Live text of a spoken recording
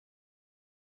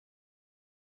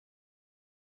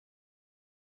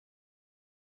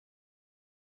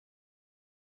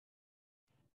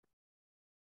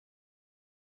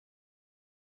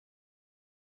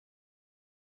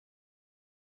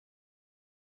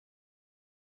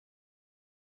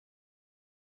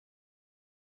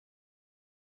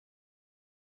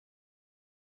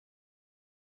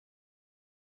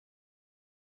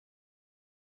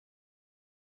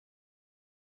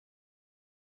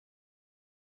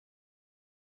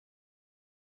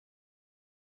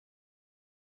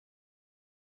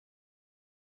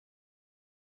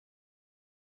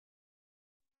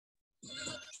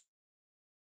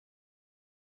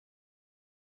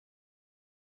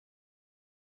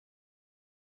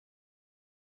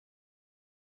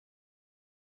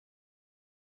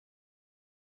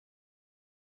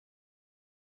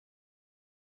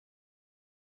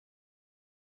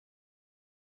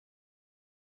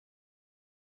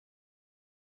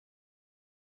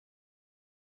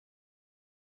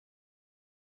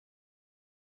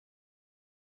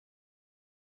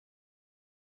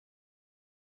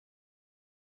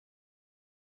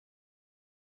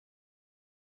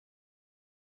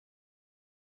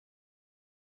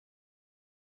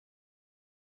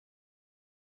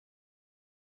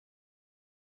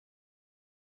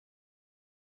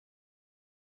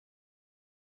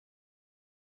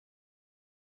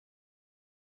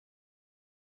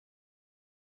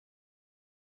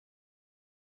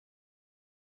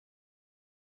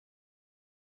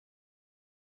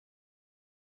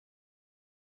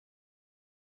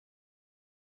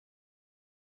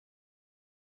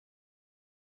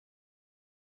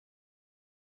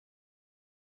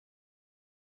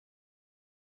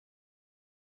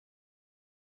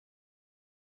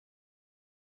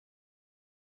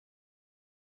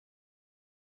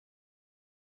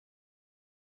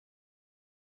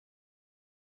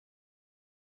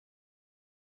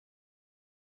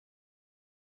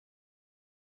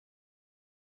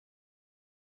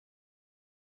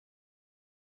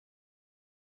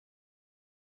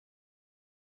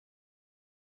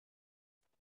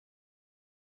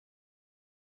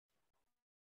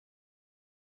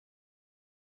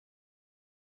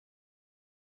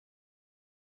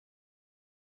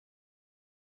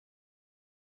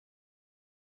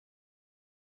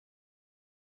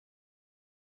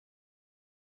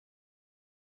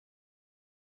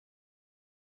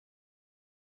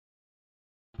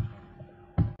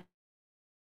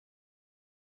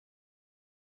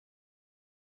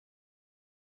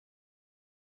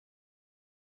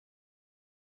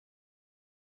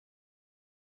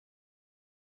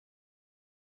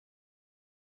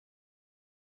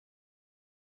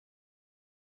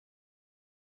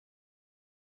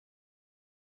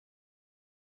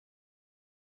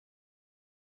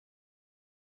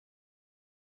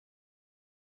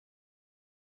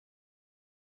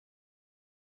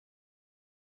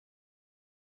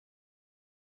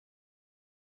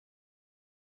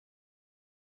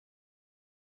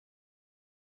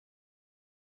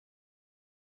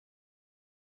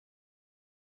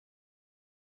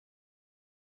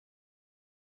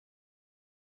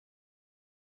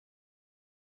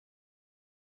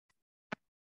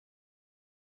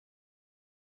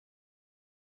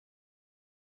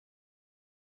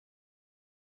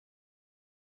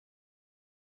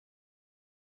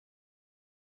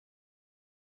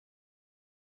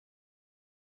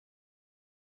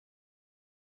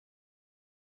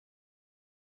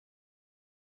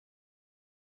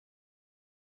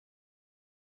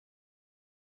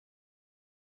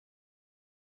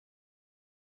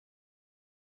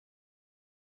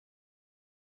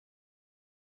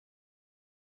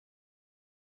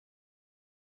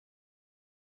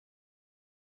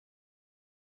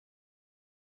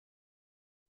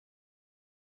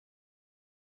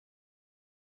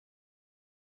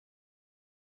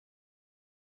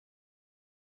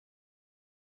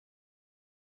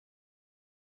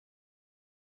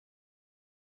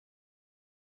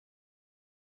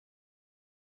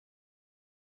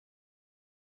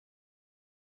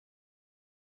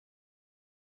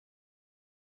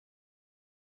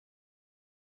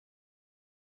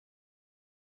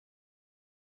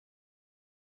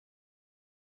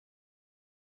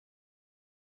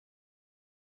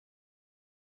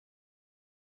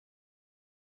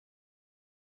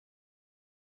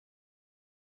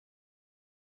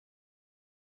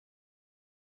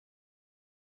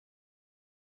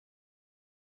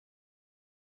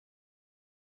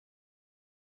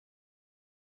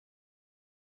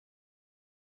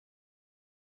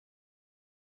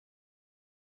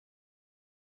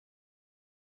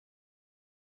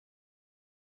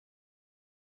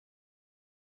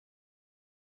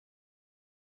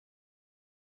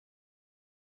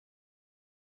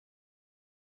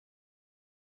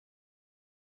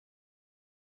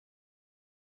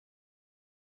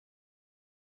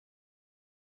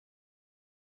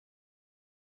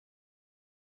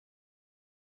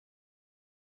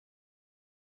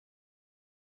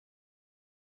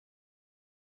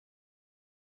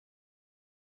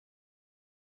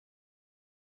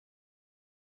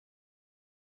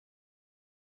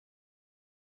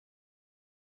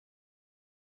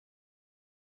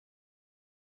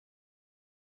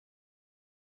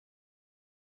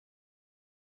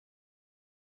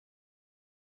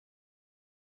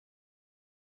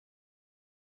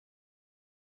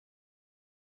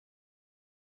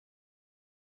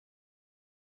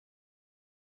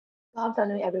Good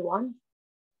afternoon, everyone.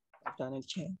 Good afternoon,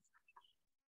 Chair.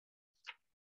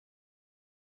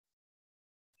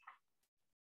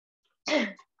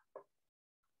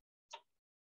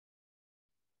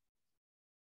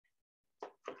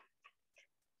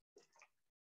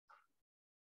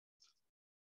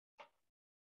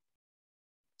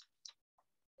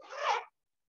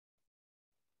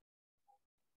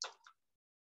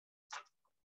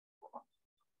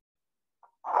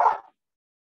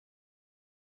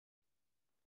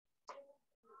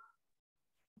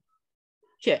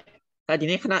 Chair, tadi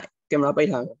ni kena kamera bay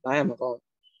thang, lái mà con.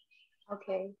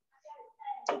 Okay.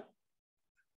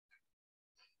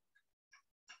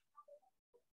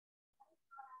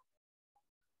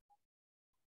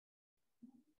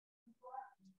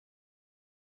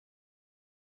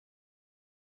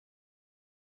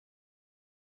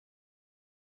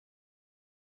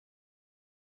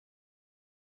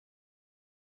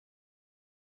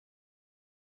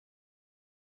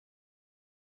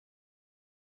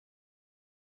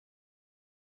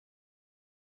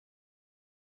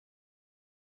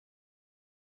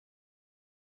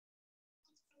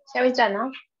 Shall we start now?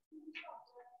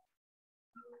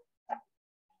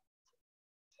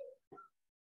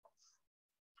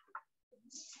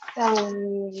 So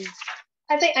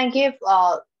I think I give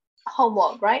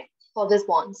homework, right? For this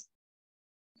ones.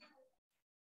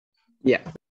 Yeah.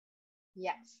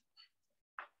 Yes.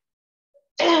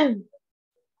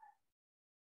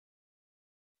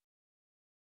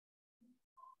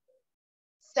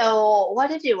 So what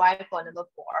did you write for number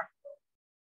 4?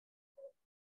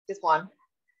 This one.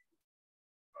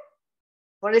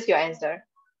 What is your answer?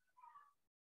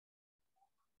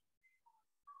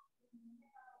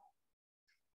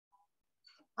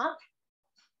 Huh?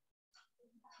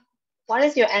 What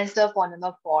is your answer for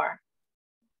number 4?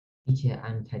 Teacher,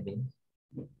 I'm typing.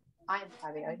 I'm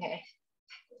typing, okay.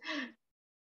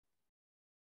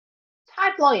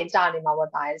 Type လို့ရင်ကြာနေမှာပေါ့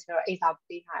ဒါဆိုတော့အိစာ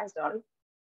ပေးထားရဆိုတော့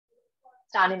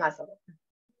ကြာနေမှာဆိုတော့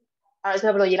အဲ့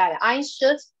တော့ဘယ်လိုရေးလိုက်လဲ I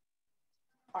should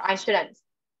or I shouldn't.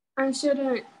 I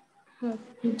shouldn't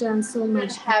have done so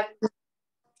much. Have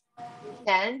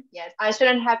eaten, yes, I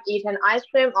shouldn't have eaten ice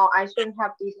cream or I shouldn't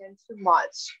have eaten too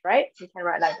much, right? You can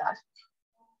write like that.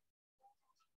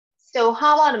 So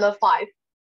how about number 5?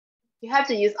 You have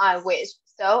to use I wish.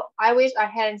 So I wish I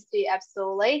hadn't stayed up so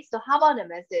late. So how about the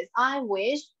message? I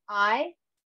wish I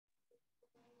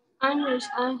had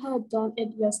done it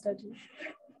yesterday.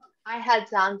 I had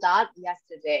done that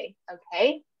yesterday.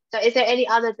 Okay. So is there any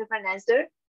other different answer?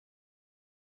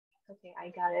 Okay, I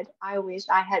got it. I wish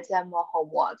I had done more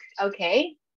homework.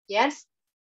 Okay. Yes.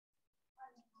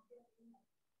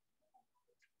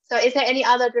 So is there any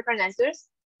other different answers?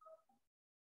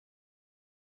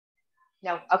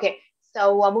 No. Okay.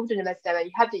 So we'll move to number 7.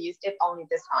 You have to use if only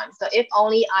this time. So if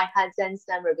only I had done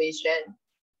some revision.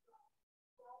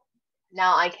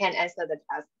 Now I can answer the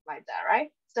test like that,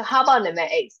 right? So how about number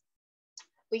 8?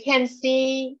 We can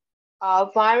see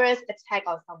a virus attack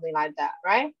or something like that,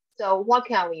 right? So what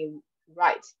can we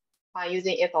write by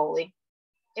using if only?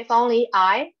 If only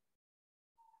I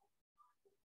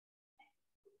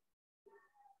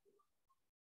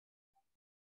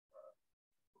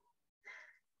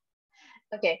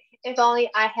okay, if only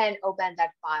I had opened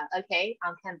that file, okay,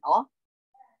 on Kindle.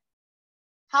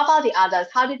 How about the others?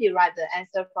 How did you write the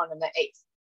answer from number 8?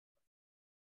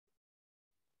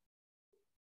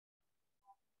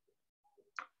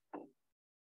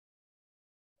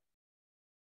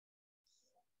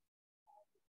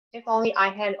 If only I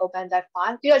had opened that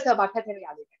file. Do you know about that?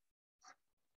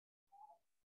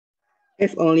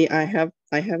 If only I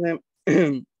haven't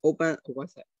opened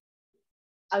WhatsApp.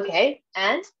 Okay,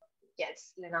 and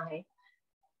yes,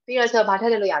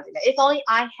 if only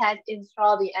I had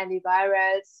installed the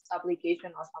antivirus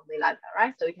application or something like that,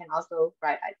 right? So we can also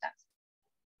write like that.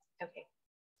 Okay.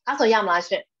 Also, number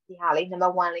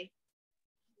 1 လေး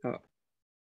ဟု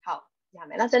တ်ရ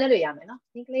မယ်နော်စနစ်တွေရမယ်နော်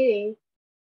ဒီကလေးတွေ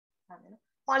ရမယ်နော်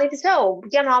ဟောလေးတစ်ချက်ကို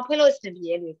ကင်မရာဖွင့်လို့ရှင်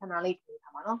ပြဲလို့ခဏလေးထည့်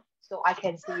ထားပါနော် so I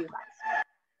can see you guys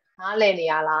နားလည်နေ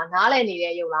ရလားနားလည်နေ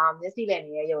တဲ့ရုပ်လားမျက်စိလည်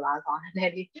နေတဲ့ရုပ်လားဆိုတာန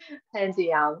ည်းနည်းဖန်ကြ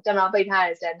ည့်အောင်ကင်မရာပိတ်ထားရ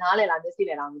တဲ့နားလည်လားမျက်စိလ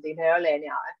ည်လားမသိဘူးတော့လည်နေ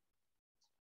ရပဲ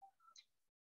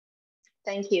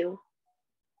Thank you.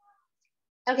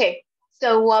 Okay, so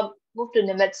we'll move to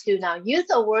number 2 now. Use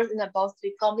the words in the box to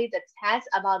complete the test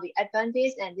about the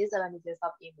advantages and disadvantages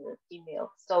of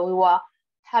email. So we will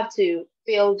have to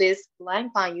fill this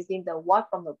blank by using the word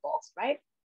from the box, right?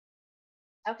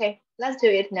 Okay, let's do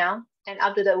it now. And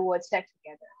after that, we will check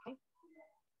together. Okay.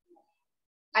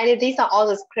 These are all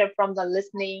the script from the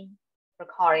listening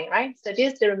recording, right? So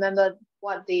just to remember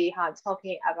what they are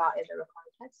talking about in the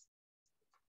recording text.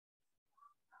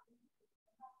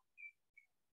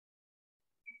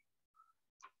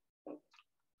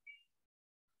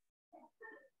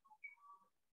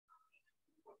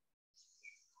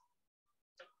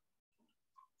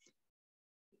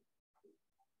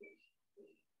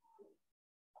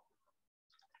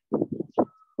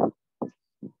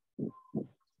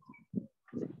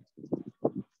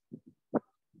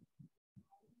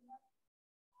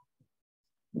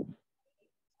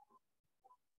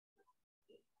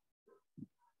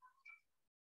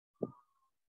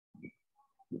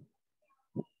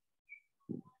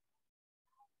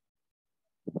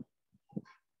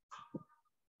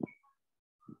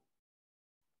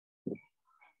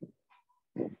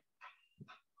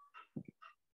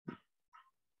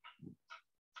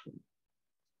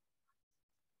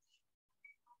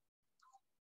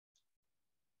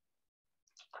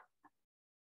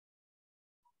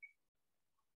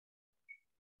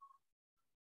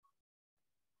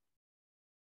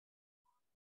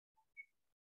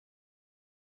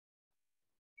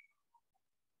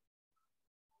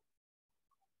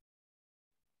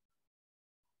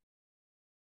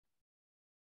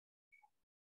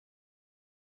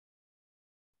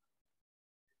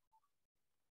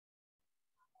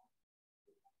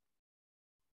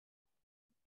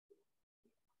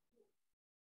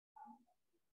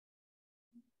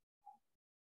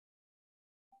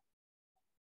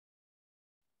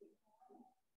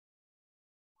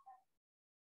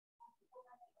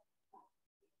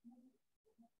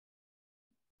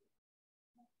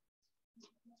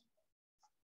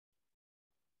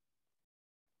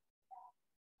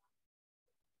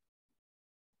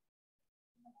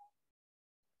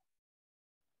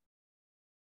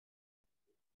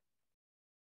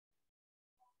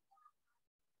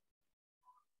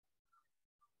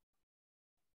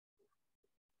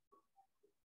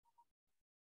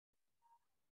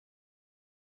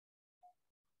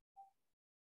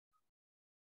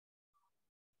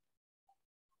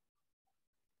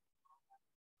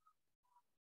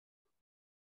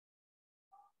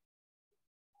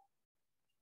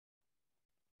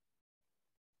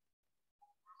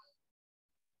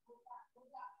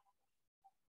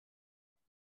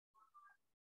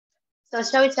 So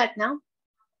shall we check now?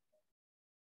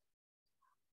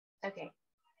 Okay.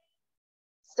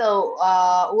 So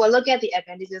we'll look at the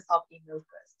advantages of email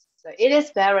first. So it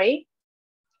is very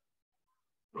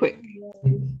quick.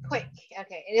 quick.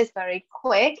 Okay, it is very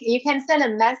quick. You can send a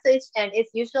message and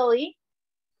it's usually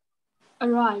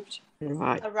Arrived.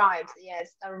 Right.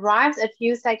 Yes, arrives a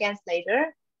few seconds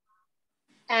later.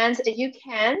 And you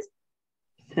can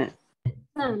Send.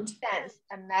 send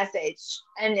a message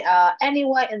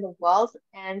anywhere in the world,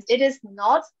 and it is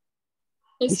not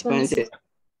Expensive.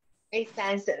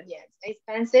 expensive. Yes,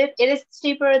 expensive. It is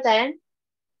cheaper than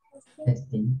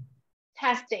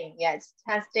Testing. Yes,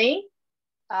 testing.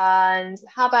 And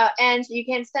how about, and you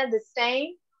can send the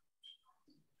same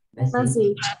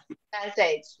Message.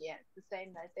 message. Yes, the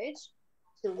same message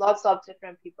to lots of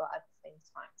different people at the same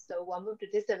time. So we'll move to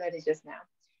disadvantages now.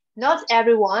 Not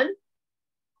everyone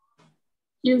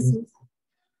Uses.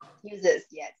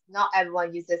 yes, not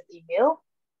everyone uses email,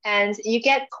 and you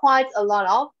get quite a lot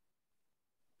of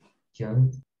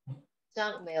junk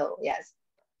mail. Yes,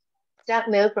 junk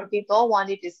mail from people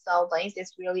wanting to sell things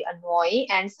is really annoying,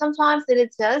 and sometimes it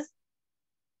is just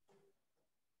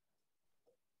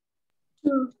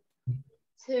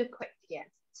too quick. Yes,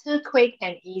 too quick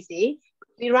and easy.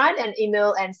 We write an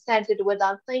email and send it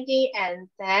without thinking, and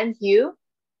then you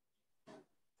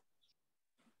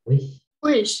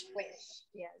Wish.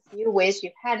 Yes, you wish you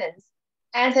hadn't.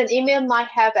 And an email might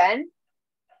have an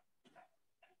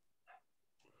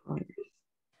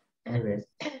Virus.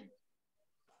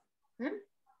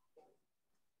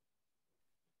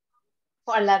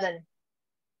 for 11.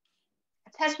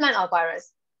 Attachment or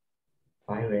virus?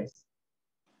 Virus.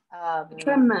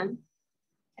 Attachment.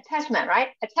 Attachment, right?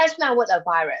 Attachment with a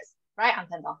virus, right,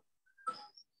 Uncle?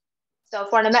 So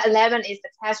for number 11 is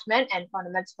attachment, and for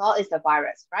number 12 is the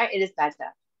virus, right? It is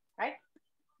better, right?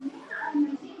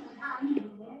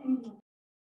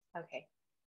 Okay.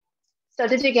 So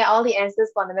did you get all the answers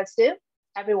for number 2,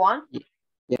 everyone?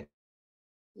 Yeah.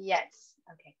 Yes.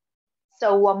 Okay.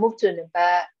 So we'll move to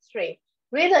number 3.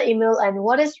 Read the email and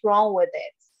what is wrong with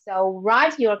it. So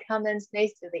write your comments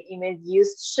next to the email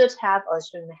used should have or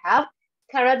shouldn't have.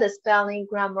 Correct the spelling,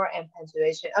 grammar, and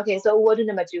punctuation. Okay, so we'll do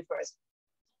number 2 first.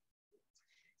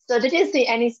 So did you see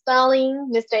any spelling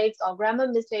mistakes or grammar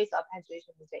mistakes or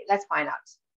punctuation mistakes? Let's find out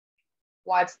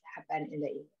what happened in the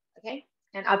email, okay?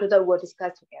 And after that, we'll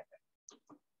discuss together.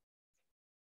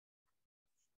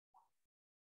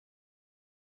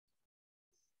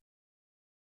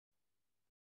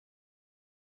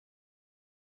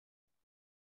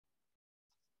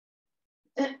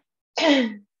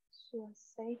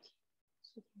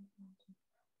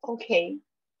 Okay,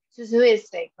 Suzu is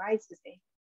sick, right, Suzu?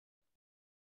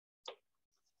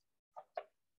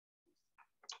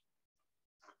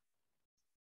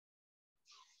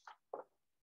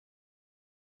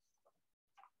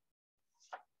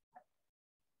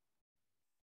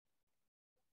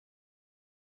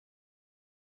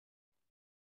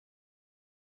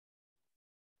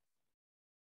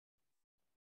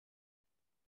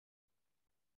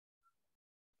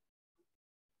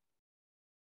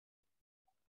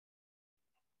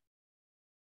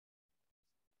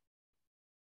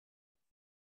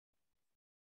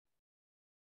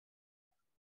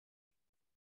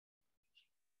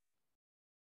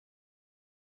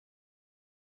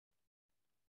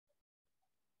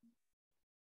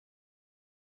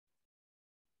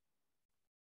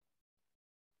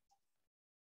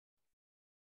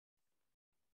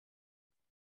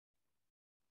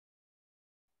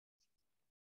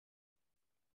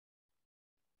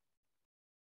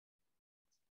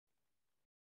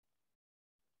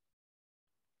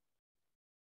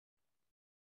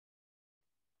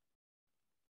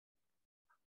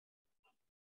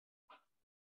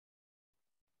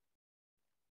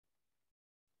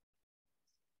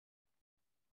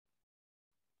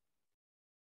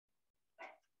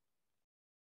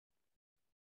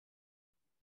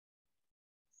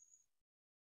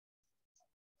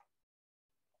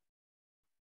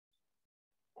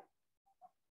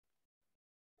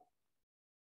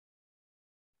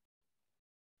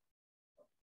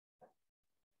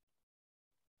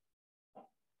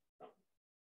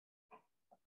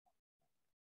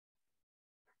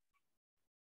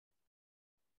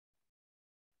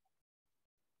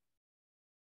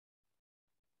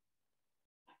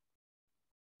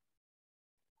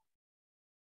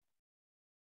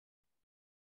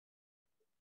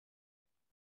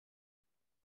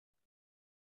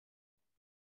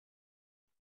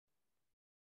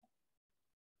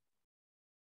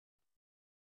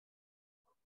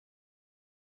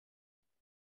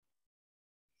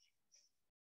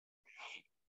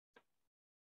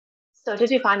 So did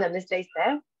you find the mistakes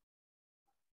there?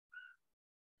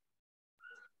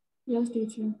 Yes,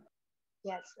 teacher.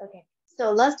 Yes, okay.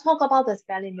 So let's talk about the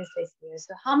spelling mistakes here.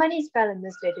 So how many spelling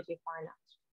mistakes did you find out?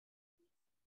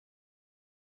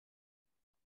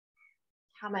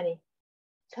 How many?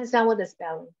 Concerned with the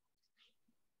spelling.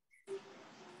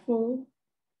 4.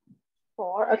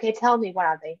 4. Okay, tell me what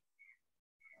are they?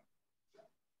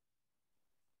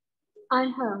 I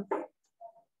have.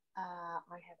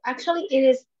 I have. Actually, it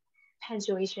is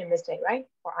punctuation mistake, right?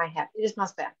 For I have. It is not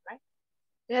spell, right?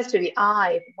 It has to be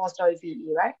I apostrophe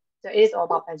VE, right? So it is all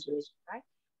about punctuation, right?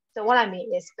 So what I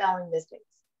mean is spelling mistakes.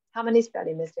 How many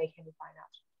spelling mistakes can you find out?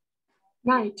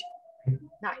 Night.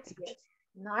 Night, yes.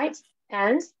 Night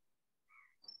and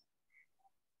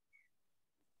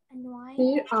why?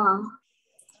 They are.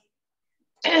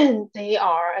 they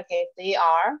are, okay, they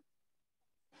are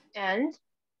and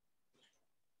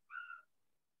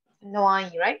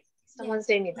annoying, right? Someone Yes.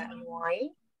 say me that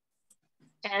annoying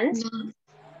and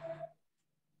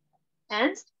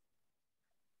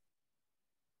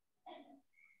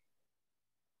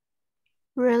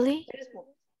Really?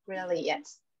 really,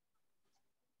 yes.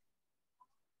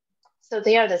 So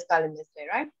they are the spelling mistake,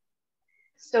 right?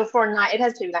 So for night, it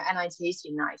has to be like N-I-G-H,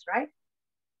 night, right?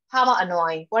 How about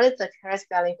annoying? What is the correct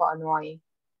spelling for annoying?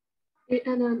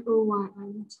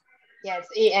 A-N-N-O-Y-I-N. Yes,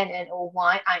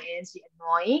 A-N-N-O-Y-I-N-G,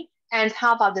 annoying. And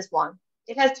how about this one?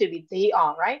 It has to be they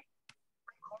are, right?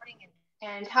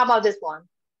 And how about this one?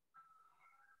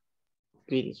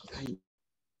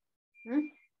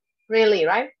 Really,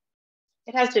 right?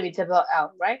 It has to be double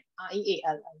L, right?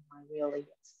 R-E-A-L-L, really,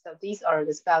 yes. So these are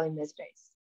the spelling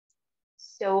mistakes.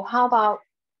 So how about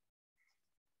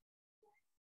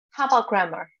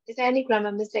grammar? Is there any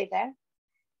grammar mistake there?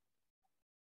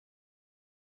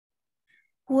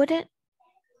 Wouldn't?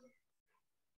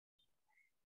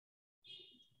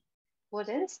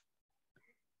 Wouldn't?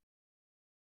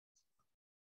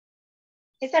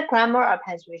 Is that grammar or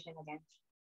punctuation again?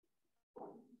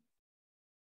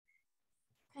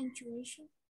 Punctuation.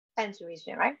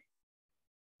 Punctuation, right?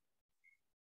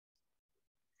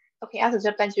 Okay, after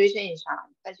the punctuation is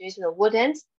punctuation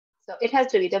wouldn't. So it has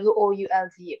to be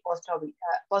W-O-U-L-D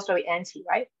apostrophe N-T,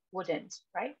 right? Wouldn't,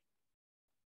 right?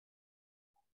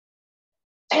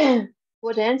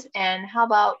 Wouldn't. And how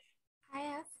about I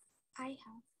have.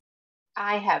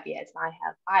 I have, yes, I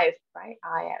have. I've, right?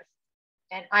 I have.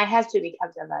 And I has to be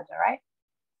capital letter, right?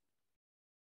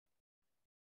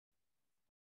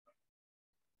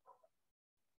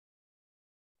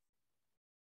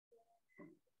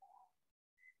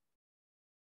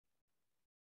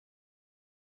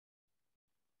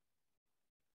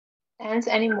 And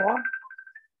any more?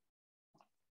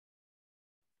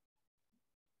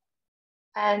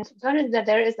 And notice that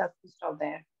there is a full stop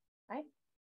there, right?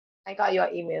 I got your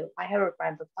email. I have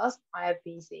replied because I have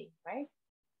busy, right?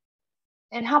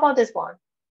 And how about this one?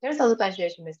 There's also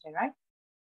punctuation mistake, right?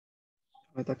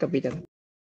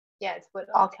 Yes, with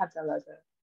all capital letter.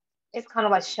 It's kind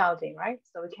of like shouting, right?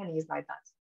 So we can use like that.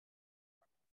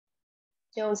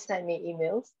 Don't send me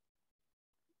emails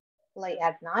late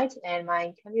at night, and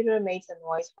my computer makes a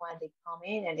noise when they come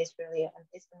in, and it's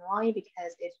annoying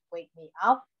because it wakes me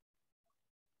up.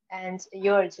 And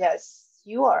you're just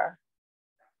you are.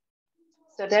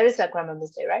 So there is a grammar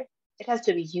mistake, right? It has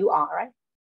to be you are, right?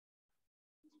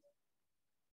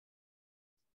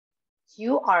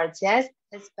 You are just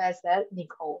special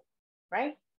Nicole,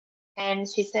 right? And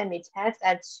she sent me text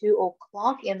at 2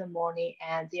 o'clock in the morning,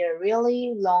 and they're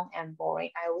really long and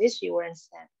boring. I wish you weren't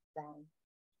sent them.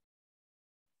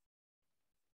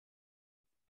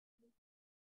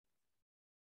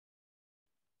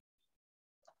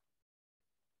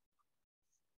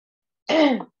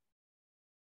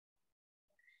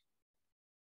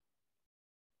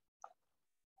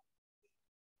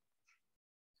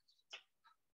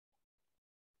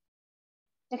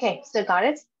 Okay, so got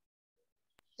it?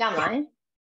 ရမလား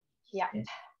Yeah.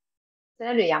 စ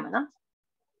တဲ့တွေရမှာနော်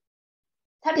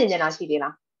ထပ်ပြင်ကျင်တာရှိသေး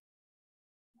လား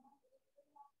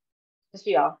မ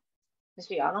ရှိရော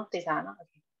နော်သိစားနော်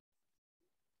Okay.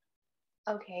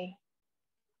 Okay.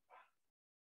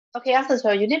 Okay အဲ့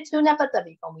ဆို unit 2နဲ့ပတ်သက်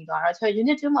ပြီးကုန်ပြီးသွားတော့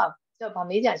unit 2မှာကျွန်တော်ဗာ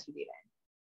မေးကြရှိသေးတယ်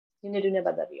unit 2နဲ့ပ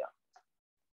တ်သက်ပြီးတော့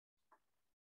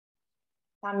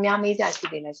ဗာများမေးကြရှိ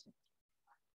သေးလဲရှင်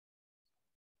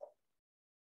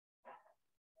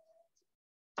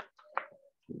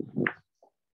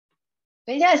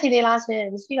မေးကြရှိသေးလားရှင်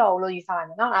မရှိတော့ဘူးလို့ယူဆလိုက်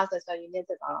မယ်နော်အဲ့ဆို unit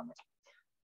 2သွားတော့မယ်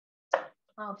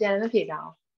အော်ပြန်လည်းမဖြေကြအောင်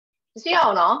မရှိအော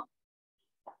င်နော်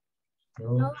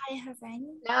No, I haven't.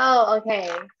 No, okay.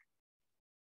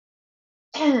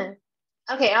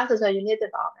 Okay အဲ့ဆို unit 2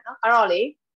သွားအောင်မယ်နော်အဲ့တော့လေ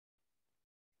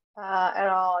အဲ့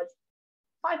တော့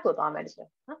 5ကိုသွားမယ်ဒီ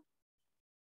နော်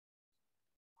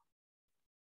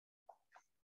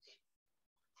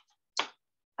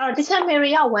အဲ့တော့ teacher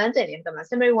Mary က1တင်နေတယ်မှာ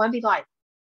Mary 1ပြီးသွားပြီ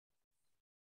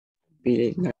ပြီးတ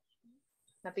ယ်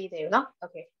မပြီးသေးဘူးเนาะ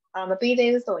okay အဲ့တော့မပြီးသေး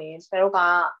ဘူးဆိုရင်ဆရာတို့က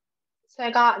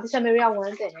teacher Mary က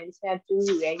1တင်တယ် teacher 2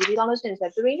ယူတယ်ယူပြီးတော့လို့ရှိရင်ဆရာ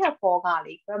3နဲ့4က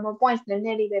လေ grammar points နည်းန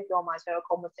ည်းလေးပဲပြောမှာဆရာတို့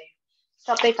ခုံမသိဘူး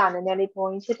topic ကနည်းနည်းလေး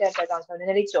point ဖြစ်တဲ့အတွက်ကြောင့်ဆရာနည်း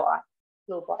နည်းလေးကြော်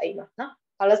လို့ပေါ့အဲ့မှာเนาะ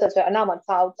ဘာလို့ဆိုတော့အနောက်မှာ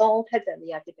စာအုပ်3ထက်တယ်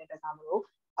လေးရဖြစ်တဲ့အတွက်ကြောင့်မလို့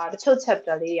တချို့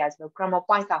chapter လေးတွေကကျွန်တော် grammar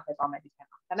point ကပဲသွားမယ်ဒီထက်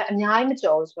မှာဒါပေမဲ့အများကြီးမ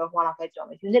ကြော်ဘူးဆိုတော့ဟိုလောက်ပဲကြော်မ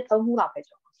ယ် unit 3ခုလောက်ပဲ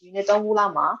ကြော်မယ် unit 3ခုလော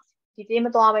က်မှာဒီတေးမ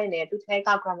သွားပဲနဲ့သူထဲက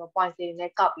grammar point တွေ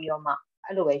နဲ့ကောက်ပြီးတော့မှ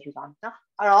အဲ့လိုပဲယူသွားမယ်เนาะ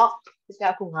အဲ့တော့ဒီချ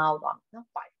က်အခု9ကိုသွားမယ်เนาะ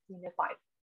5 unit 5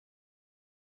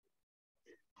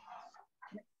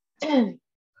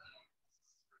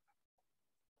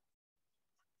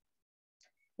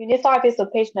 Unit 5 is on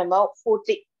page number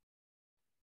 40.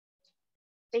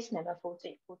 Page number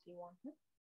 40, 41.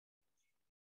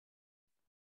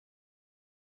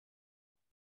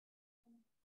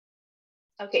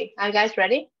 Okay, are you guys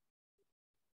ready?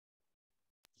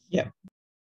 Yeah.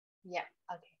 Yeah,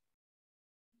 okay.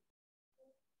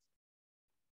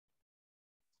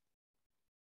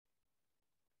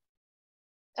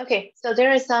 Okay, so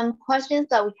there are some questions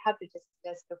that we have to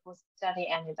discuss before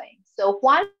studying anything. So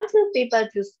why do people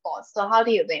do sports? So how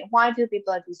do you think? Why do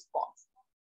people do sports?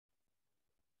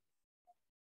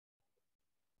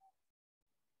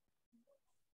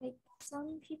 Like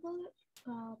some people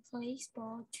play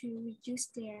sport to reduce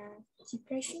their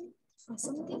depression or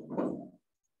something.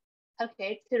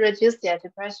 Okay, to reduce their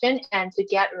depression and to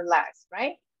get relaxed,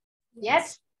 right?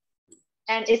 Yes.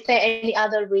 And is there any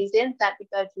other reason that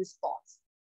people do sports?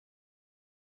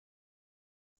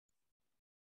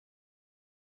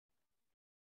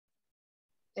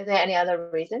 Is there any other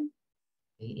reason?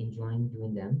 They enjoy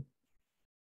doing them.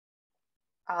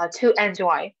 To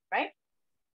enjoy, right?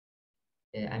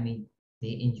 I mean,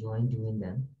 they enjoy doing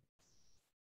them.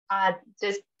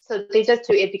 So they just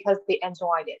do it because they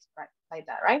enjoyed it, right? Like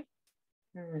that, right?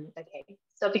 Okay.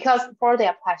 So because for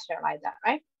their pleasure, like that,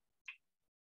 right?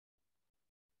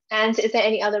 And is there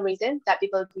any other reason that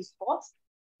people do sports?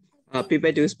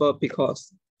 People do sport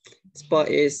because sport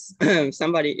is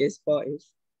somebody is sport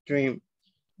is dream.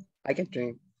 I can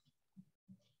dream.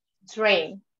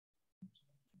 Dream.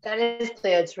 That is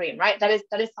their dream, right? That is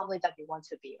something that they want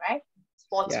to be, right?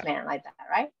 Sportsman, like that,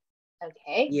 right?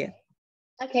 Okay. Yeah.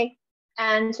 Okay.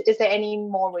 And is there any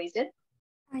more reason?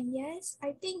 Yes,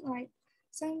 I think like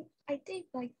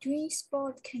doing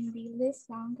sport can be live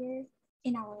longer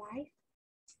in our life.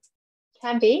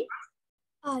 Can be?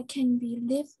 Can be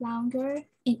live longer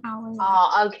in our life.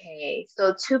 Oh, okay.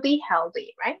 So to be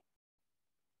healthy, right?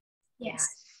 Yes.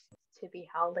 To be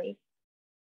healthy.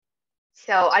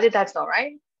 So I think that's all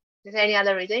right. Is there any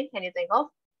other reason? Can you think of?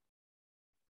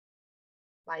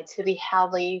 Like to be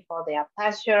healthy for their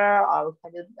pleasure, or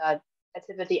kind of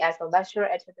activity as a leisure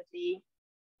activity,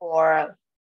 or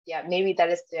yeah, maybe that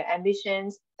is their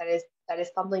ambitions. That is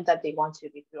something that they want to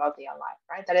be throughout their life,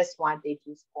 right? That is why they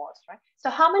do sports, right? So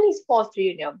how many sports do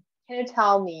you know? Can you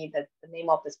tell me the name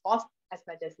of the sports as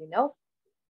much as you know,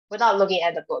 without looking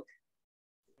at the book?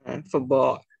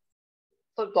 Football.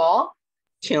 Football.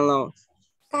 Cello.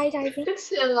 Skydiving.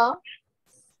 Cello.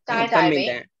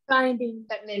 Skydiving.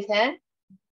 Badminton.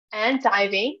 And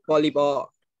diving. Volleyball.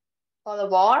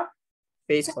 Volleyball.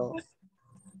 Baseball.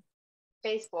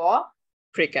 Baseball.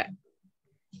 Cricket.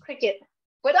 Cricket.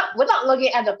 Without looking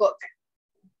at the book.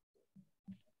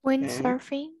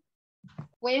 Windsurfing.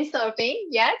 Windsurfing,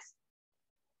 yes.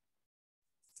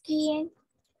 Skiing.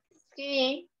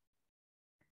 Skiing.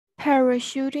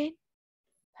 Parachuting.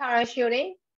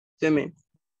 Parachuting. Swimming.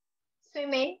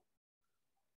 Swimming.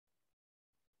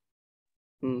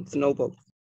 Snowboard.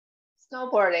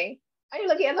 Snowboarding. Are you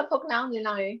looking at the book now?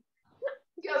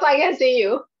 Because I can see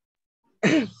you.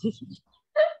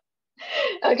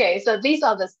 Okay, so these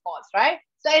are the sports, right?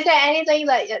 So is there anything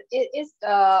that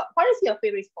what is your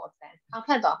favorite sport then?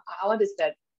 I want to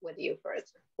start with you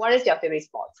first. What is your favorite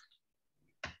sport?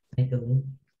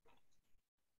 Cycling.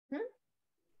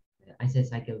 I said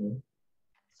cycling.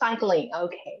 Cycling,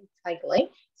 okay, cycling.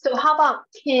 So how about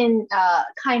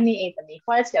kindly Anthony,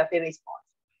 what is your favorite sport?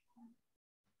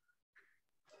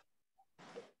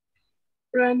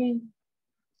 Running.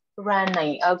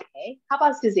 Running, okay. How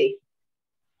about Susie?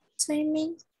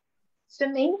 Swimming.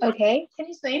 Swimming, okay. Can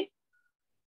you swim?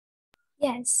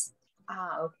 Yes.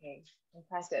 Okay.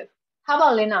 Impressive. How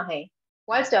about Lena? Hey,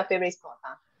 what's your favorite sport?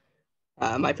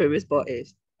 My favorite sport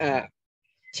is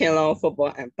cello,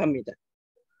 football, and badminton.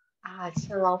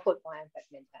 Cello, football, and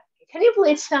badminton. Can you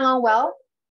play cello well?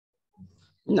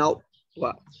 No.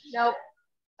 What? No.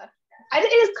 I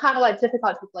think it is kind of like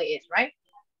difficult to play it, right?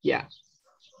 Yeah.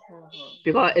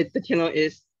 Because the channel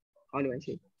is, how do I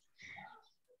say?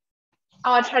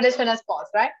 Our traditional sports,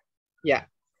 right? Yeah.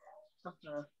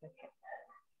 Okay.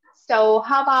 So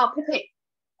how about Pepe?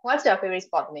 What's your favorite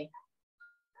sport, me?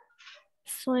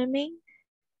 Swimming.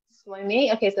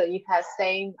 Swimming. Okay, so you have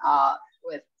same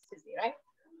with Sissy, right?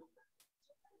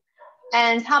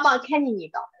 And how about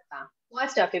Kenny?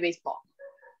 What's your favorite sport?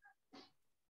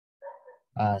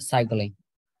 Cycling.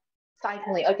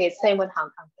 Cycling. Okay, same with Hong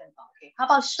Kong. Okay. How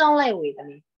about 室内委的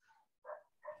呢?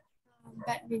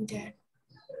 Badminton.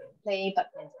 Playing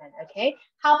badminton. Okay.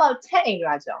 How about Ted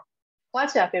Rajo?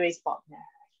 What's your favorite sport?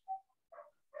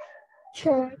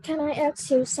 Sure. Can I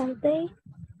ask you something?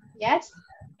 Yes.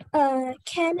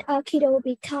 Can Aikido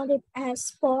be counted as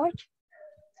sport?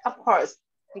 Of course,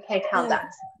 you can count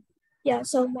that. Yeah.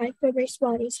 So my favorite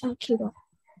sport is Aikido.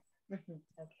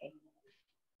 Okay.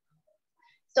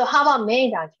 So how about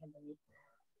Meida?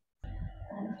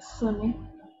 Swimming.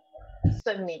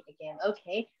 Swimming again.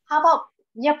 Okay. How about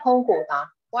Nyapongo?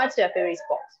 What's your favorite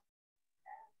sport?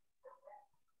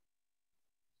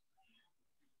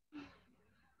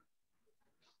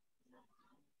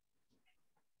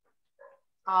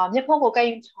 Nyapongo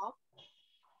game talk.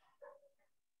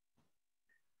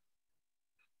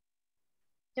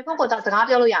 Nyapongo စကား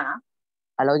ပြောလို့ရလား?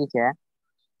 Hello, teacher.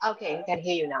 Okay, we can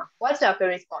hear you now. What's your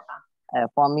favorite sport?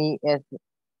 For me, it's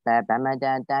the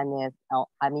badminton, tennis.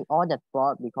 I mean, all the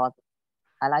sport because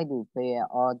I like to play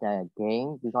all the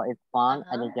games because it's fun,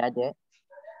 energetic.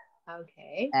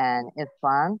 Okay. And it's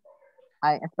fun.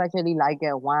 I especially like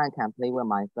it when I can play with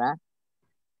my friend.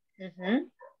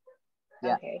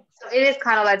 Yeah. Okay. So it is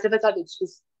kind of like difficult to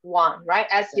choose one, right?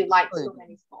 As you like so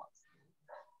many sports.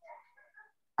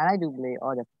 I like to play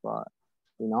all the sports,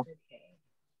 you know. Okay.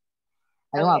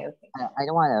 I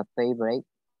don't want a favorite.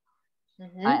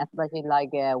 I especially like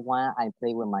it when I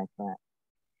play with my friend.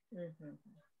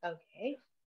 Okay.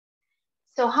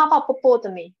 So how about Popo to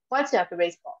me? What's your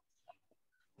favorite sport?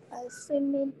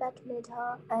 Swimming,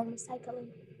 badminton, and cycling.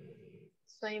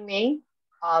 Swimming,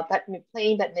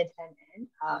 playing badminton,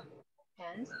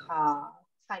 and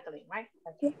cycling, right?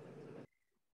 Okay.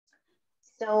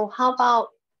 So how about?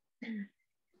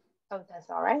 Oh, that's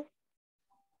all right.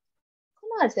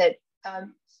 Come on, it.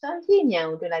 30年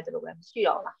我對你哋錄嘅唔需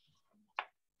要啦，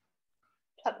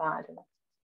出翻嚟啫嘛。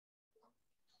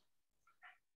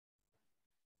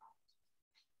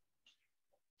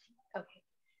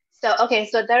Okay,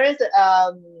 so there is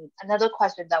another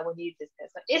question that we need to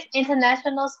discuss. So is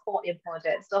international sport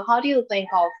important? So how do you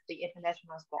think of the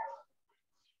international sport?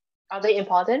 Are they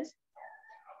important?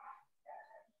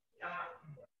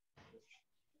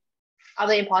 Are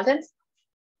they important?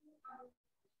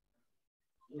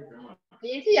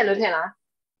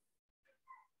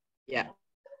 Yeah.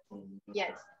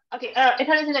 Yes. Okay.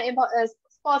 International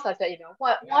sports are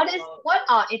what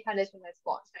are international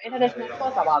sports? International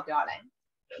sports are about badminton.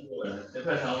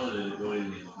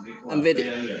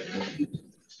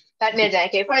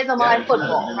 Okay. For example, like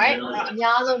football, right? အ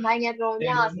များဆုံးနိုင်ငံတော်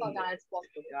များဆော့ကြတဲ့ sports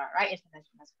ကိုပြောတာ right?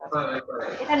 International sports.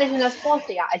 International sports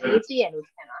တွေကအရေးကြီးရလို့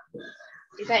ထင်လား?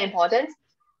 Is that important?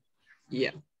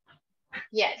 Yeah.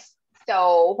 Yes. So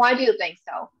why do you think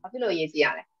so? ဘာဖြစ်လို့အရေးကြီးရ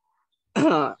လဲ?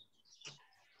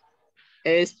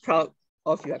 It is proud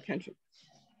of your country.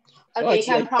 Okay, you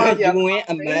can proud of your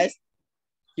country.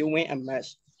 You win a match.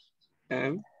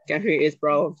 Country is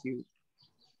proud of you.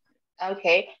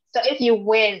 Okay, so if you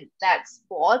win that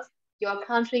sport, your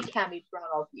country can be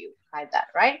proud of you, like that,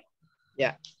 right?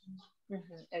 Yeah.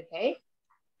 Okay.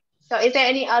 So is there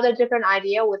any other different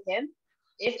idea with him?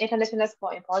 Is international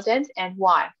sport important and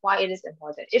why? Why it is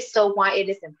important? If so, why it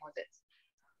is important?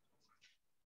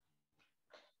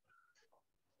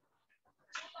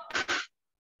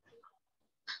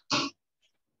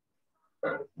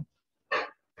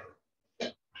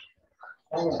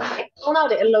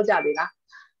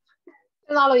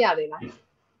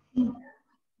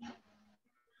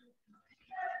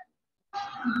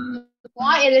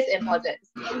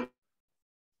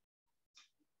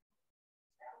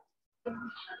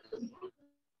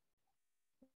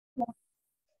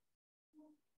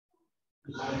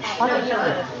 Why it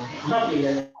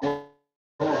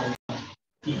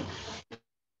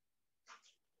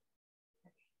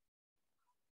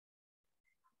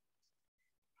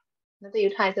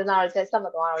is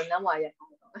important?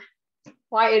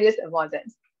 Why it is important?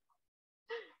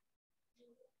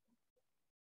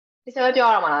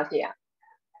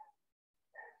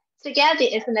 To get the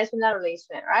international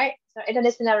relation, right? So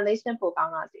international relation ပိုကော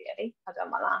င်းလာစေတယ်လေဟုတ်တယ်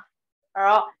မလားအဲ့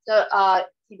တော့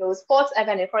sports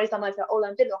event for example ဆို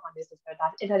Olympic လို့ဟာမျိုးဆိုတော့ဒါ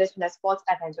international sports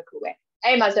event တစ်ခုပဲ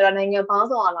အဲ့မှာဆိုတော့နိုင်ငံပေါင်း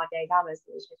စုံအောင်လာပြိုင်ကြမယ်ဆို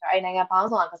လို့ရှိရင်အဲ့နိုင်ငံပေါင်း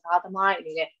စုံကစားသမားတွေအ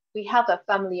နေနဲ့ we have a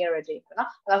familiarity နော်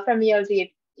အဲ့ familiarity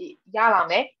ရလာ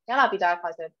မယ်ရလာပြီးသားအခါ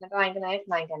ဆိုနိုင်ငံ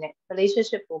နဲ့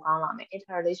relationship ပိုကောင်းလာမယ်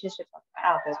interrelationship အဲ့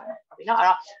ဒါပဲဆိုတော့ဟုတ်ပြီနော်အဲ့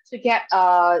တော့ to get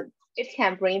it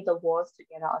can bring the worlds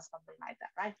together or something like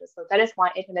that, right? So that is why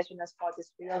international sports is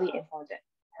really important,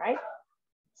 right?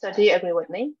 So do you agree with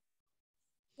me?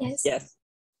 Yes. Yes.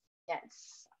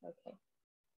 Yes. Okay.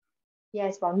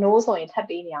 Yes, but no, so in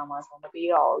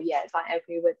yes, I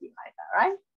agree with you like that,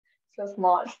 right? So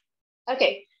smart.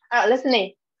 Okay.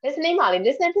 Listening, Molly,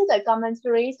 listen to the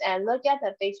commentaries and look at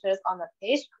the pictures on the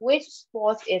page. Which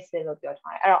sports is it of your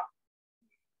time?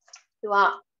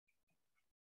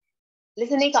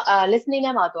 Listening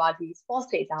နဲ့မှာတော့ဒီ sports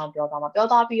တွေအကြောင်းပြောသွားမှာပြော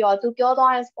သွားပြီးတော့သူပြော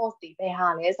သွားတဲ့ sports တွေဘယ်ဟာ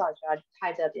လဲဆိုတော့ကျွန်တော်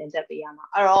title ပြင်ချက်ပေးရမှာ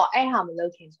အဲ့တော့အဲ့ဟာမလု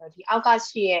ပ်ခင်ဆိုတော့ဒီအောက်က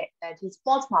ရှိရဲ့ဒီ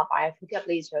sports မှာပါတဲ့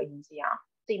vocabulary ဆိုရင်ကြည့်အောင်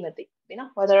သိမသိ you know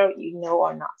whether you know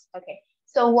or not. Okay,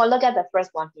 so we'll look at the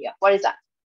first one here. What is that?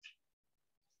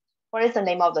 What is the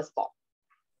name of the sport?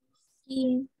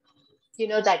 Skiing. You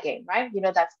know that game, right? You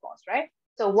know that sports, right?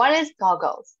 So what is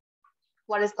goggles?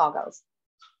 What is goggles?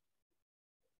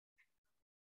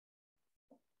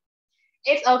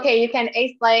 It's okay. You can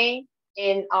explain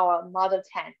in our mother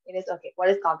tongue. It is okay. What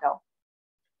is goggle?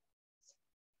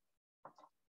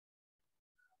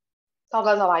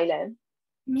 Goggles are island.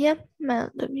 မျက်မှန်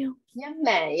လိုမျိုး Yes, မျက်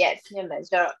မှန်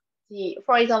ဆိုတော့ဒီ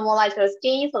for example like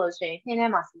skiing ဆိုလို့ရှိရင်နှင်းထဲ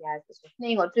မှာစီရတယ်ဆိုရင်နှ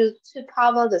င်းကို to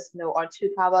cover the snow or to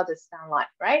cover the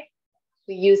sunlight, right?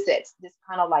 We use it, this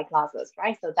kind of like glasses,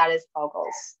 right? So that is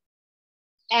goggles.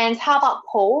 And how about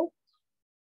pole?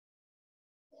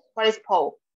 What is pole?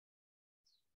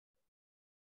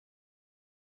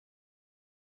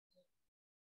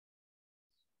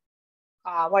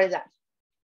 What is that?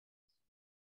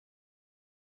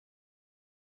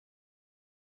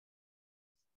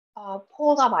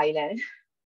 Pole ကပါလေ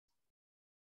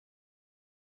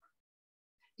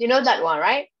You know that one,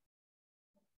 right?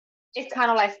 It's kind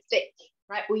of like stick,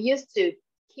 right? We used to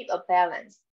keep a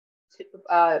balance to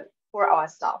for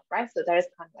ourselves, right? So that is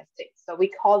kind of like stick. So we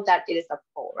call that it is a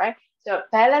pole, right? So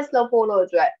balance လုပ်ဖို့လို့အ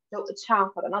တွက်တို့အချောင်း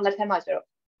ခေါ်တယ်နော်လက်ထက်မှာကျတော့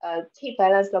keep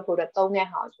balance လုပ်ဖို့အတွက်သုံးတဲ့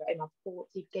ဟာဆိုတော့အဲ့မှာ pole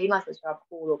ဒီ game မှာဆိုတော့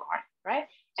pole လို့ခေါ်တယ် right?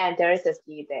 And there is a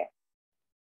ski there.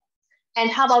 And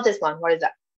how about this one? What is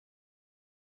that?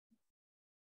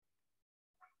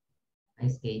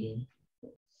 Ice skating.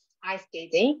 Ice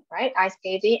skating, right? Ice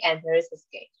skating, and there is a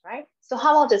skate, right? So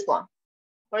how about this one?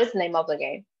 What is the name of the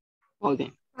game?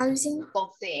 Holding. Boxing.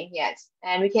 Boxing, yes.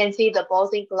 And we can see the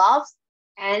boxing gloves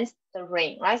and the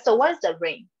ring, right? So what is the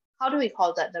ring? How do we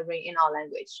call that the ring in our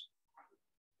language?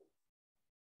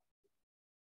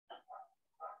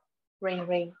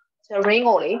 Ring. So ring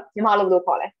only. ညီမလိုဘယ်လို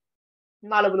ခေါ်လဲညီ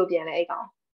မလိုဘယ်လိုပြန်လဲအဲ့ကောင်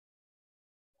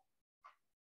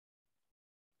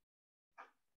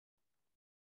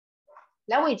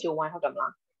လက်ဝဲကြိုးဝိုင်းဟုတ်တယ်မ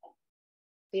လား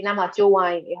ဒီနားမှာကြိုးဝို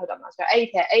င်းလေဟုတ်တယ်မလားဆိုတော့အဲ့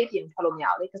ပြင်ထွက်လို့မရ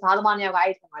ဘူးလေကစားသမားနှစ်ယောက်က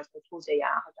အဲ့ထဲမှာထိုးကြရ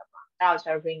အောင်ဟုတ်တယ်မလားအဲ့ဒါကို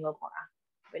ဆို ring လို့ခေါ်တာ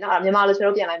ဘယ်နော်အဲ့မြန်မာလိုဆို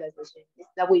တော့ပြန်လိုက်မယ်ဆိုရှင်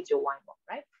လက်ဝဲကြိုးဝိုင်းပေါ့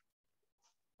right?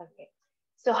 Okay,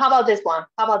 so how about this one?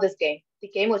 How about this game? The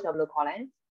game ကိုဆိုဘယ်လိုခေါ်လဲ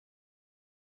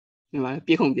ဒီမှာ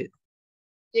ပြေးခုံပြေး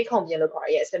ပြေးခုံပြေးလို့ခေါ်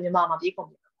ရ yes မြန်မာမှာပြေးခုံ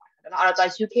ပြေးလို့ခေါ်တယ်နော်အဲ့တော့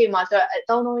UK မှာဆိုတော့အ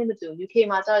သုံးလုံးလေးမတူ UK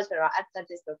မှာဆိုတော့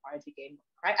athletics လို့ခေါ်တဲ့ game,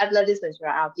 right? Athletics ဆို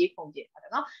တော့အဲ့ပြေးခုံပြေးတ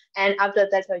ယ်နော် and after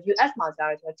that ဆို US မှာဆို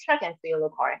တော့ track and field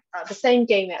လို့ခေါ်တယ်အဲ့ the same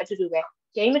game ပဲအတူတူပဲ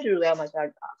game အတူတူပဲမှာဆိုတော့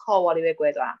ခေါ်ဝေါ်လေးပဲ꿰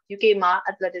သွားတာ UK မှာ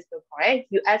athletics လို့ခေါ်တယ်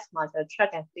US မှာဆိုတော့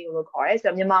track and field လို့ခေါ်တယ်ဆို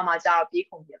တော့မြန်မာမှာကျတော့ပြေး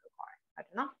ခုံပြေးလို့ခေါ်တယ်ဟုတ်တ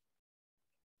ယ်နော်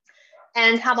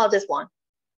and how about this one?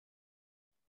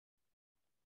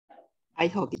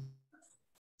 Ice hockey.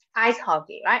 Ice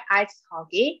hockey, right? Ice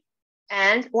hockey.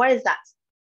 And what is that?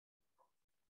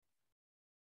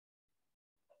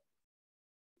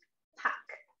 Puck,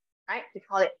 right? We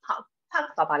call it puck. Puck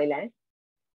ပါပါလေလဲ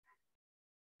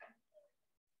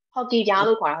hockey ပြား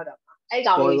လို့ခေါ်တာဟုတ်တယ်အဲ့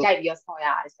ကောင်လေးရိုက်ပြီးတော့ဆော်ရ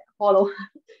တယ်ဆက်ဘောလုံး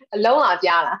အလုံးလာ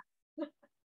ပြားလား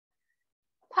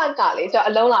puck ကလေဆိုတော့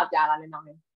အလုံးလာပြားလားနည်းန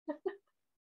ည်း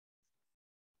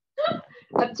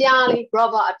အပြားလေး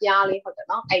rubber အပြားလေးဟုတ်တယ်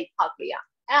နော်အဲ့ puck လေးอ่ะ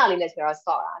အဲ့ဒါလေးနဲ့ဆိုတော့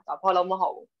ဆော်တာတော့ဘောလုံးမဟု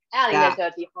တ်ဘူးအဲ့ဒါလေးနဲ့ဆို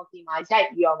တော့ဒီ hockey မှာရိုက်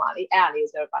ပြီးတော့မှလေအဲ့ဒါလေး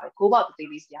ဆိုတော့ပါလေဂိုးပေါက်တတိ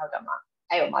လေးစီဟုတ်တယ်မှာ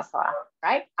အဲ့ဟိုမှာဆော်တာ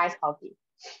right? Ice hockey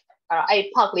အဲ့တော့အဲ့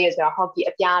puck လေးဆိုတော့ hockey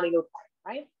အပြားလေးလို့ခေါ်တယ်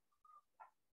right?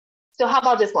 So how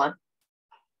about this one?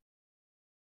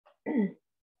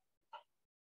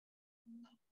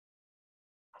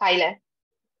 Thailand.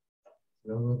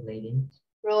 Rollerblading.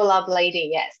 Rollerblading,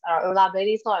 yes.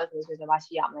 Rollerblading ဆိုတော့ဆိုတော့မ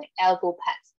ရှိရမယ် elbow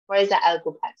pads. What is the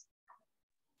elbow pads?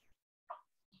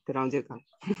 Ground zika.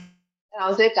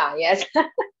 Ground zika, yes.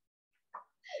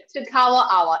 to cover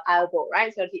our elbow,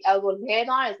 right? So the elbow hair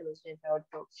on is solution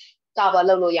to cover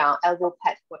elbow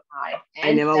pad foot high. And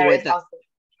I never wear that.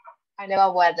 I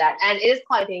never wear that. And it is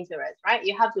quite dangerous, right?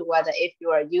 You have to wear that if you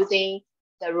are using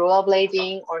the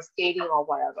rollerblading or skating or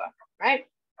whatever, right?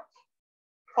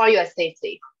 For your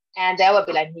safety. And there will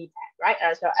be like knee pad, right?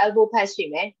 So elbow pad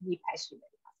shime, knee pad shime,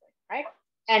 right?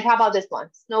 And how about this one?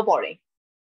 Snowboarding.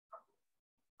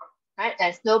 Right?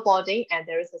 And snowboarding, and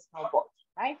there is a snowboard,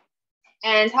 right?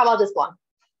 And how about this one?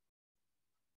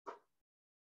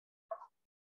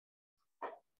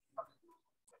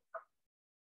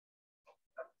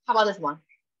 How about this one?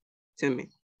 Swimming.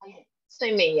 Okay.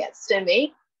 Swimming, yes,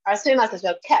 swimming. Our swimmer is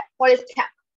a cap. What is cap?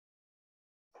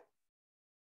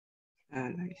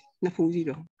 Like, nó phu gì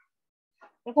rồi?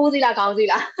 Nó phu gì là講gì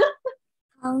啦？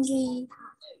講gì？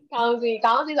講gì就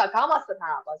講乜事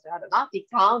啦？嗰時候咯，啲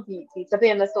講啲這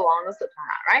邊的所講的事啦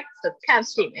right? So cap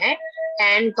shime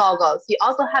and goggles. You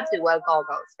also have to wear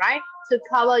goggles, right? To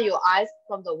cover your eyes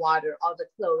from the water or the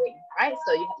chlorine, right?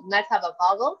 So you must have a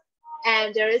goggle,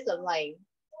 and there is a lane.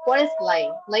 What is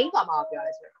lane? Lane 幹嘛ပြော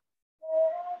嚟先？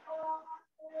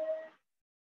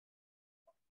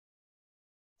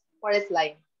 What is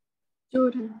lane?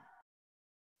 Jordan.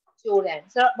 Jordan.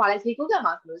 So ဘာလဲဒီကုတ်က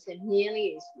မှာဆိုလို့ရှိရင်မြင်းလေး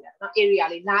တွေရှိတယ်နော် area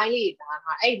လေး line လေးတွေဒါ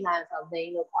ဟာအဲ့ line ဆို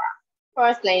lane လို့ခေါ်တာ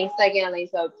first lane second lane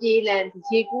ဆိုပြေးလမ်း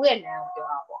ရေကူးတဲ့လမ်းကိုပြော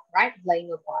တာပေါ့ right lane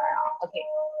လို့ခေါ်တာ okay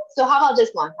so how about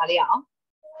this one ဒါလေးအောင်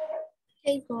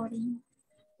skateboarding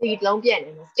ဒီလုံးပြည့်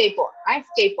နေတယ် skateboard right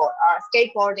skateboard or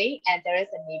skateboarding and there is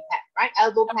a knee pad right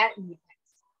elbow pad knee pad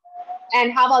and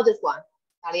how about this one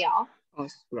ဒါလေးအောင်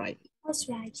Horse riding. horse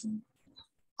riding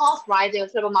horse riding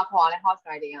ဆိုတော့ဘာခေါ်လဲ horse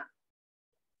riding อ่ะ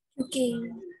UK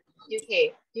က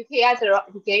ဆိုတော့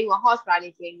ဒီ game က horse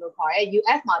riding game လို့ခေါ်တယ်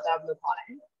US မှာကျတော့ဘယ်လိုခေါ်လဲ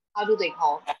how do they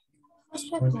call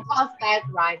horseback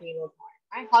riding လို့ခေါ်တယ်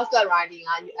right horseback riding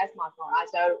က US မှာခေါ်တာ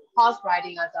ဆိုတော့ horse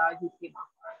riding ကကျတော့ UK မှာ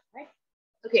ခေါ်တာ right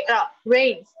okay အဲ့တော့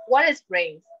reins what is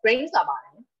reins ဆိုတာဘာ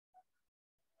လဲ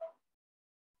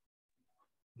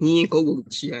你狗狗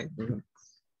起来。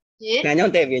လမ်းကြော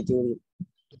င်းတက်ပြီးကျိုးလို့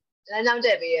လမ်းကြောင်းတ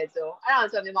က်ပြီးရဲ့ကျိုးအဲ့ဒါ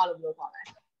ဆိုမြန်မာလိုဘယ်လိုခေါ်လဲ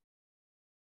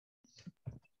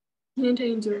မြင်းထိ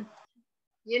န်ကျိုး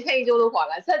မြင်းထိန်ကျိုးလို့ခေါ်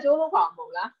လားဆက်ကျိုးလို့ခေါ်မှာမဟု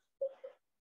တ်လား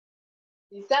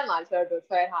ဒီဆက်မှာဆိုတော့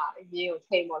ဆွဲထားတယ်မြင်းကို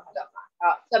ထိန်ပေါ်ထားတော့မှာ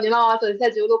အဲ့တော့မြန်မာမှာဆိုဆ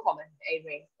က်ကျိုးလို့ခေါ်မယ်အဲ့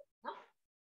reins နော်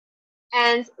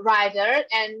and rider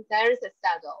and there is a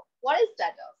saddle what is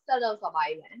saddle ဆိုတာဘာ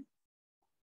လဲ မြ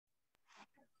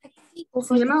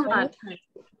င်းမောင်မှာထိုင်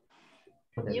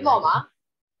မြင်းပေါ်မှာ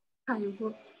ထိုင်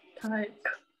ဖို့ထိုင်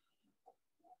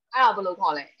အဲ့ဒါဘယ်လို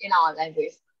ခေါ်လဲ in our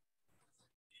language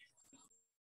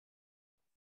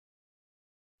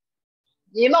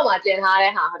မြင်းပေါ်မှာတင်ထား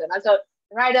တဲ့ဟာဟုတ်တယ်နော်ဆို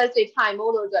rider တွေထိုင်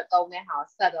ဖို့လို့အတွက်သုံးတဲ့ဟာကို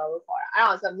saddle လို့ခေါ်တာအဲ့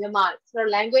ဒါဆိုမြန်မာဆို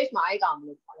language မှာအဲ့ကောင်ဘယ်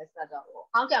လိုခေါ်လဲ saddle ကို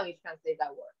how can we translate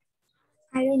that word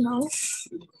I don't know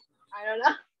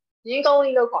မြင်းကုန်း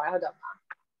လေးလို့ခေါ်တယ်ဟုတ်တယ်မလား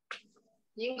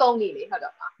မြင်းကုန်းလေးလေဟုတ်တ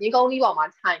ယ်မလားမြင်းကုန်းလေးပေါ်မှာ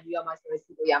ထိုင်ပြီးတော့မှဆိုလို့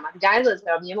ရှိလို့ရမှာဒီတိုင်းဆို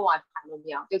တော့မြင်းပေါ်မှာထိုင်လို့မ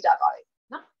ရအောင်ပြုတ်ကျသွားလိမ့်မယ်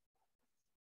နော်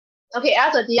okay အဲ့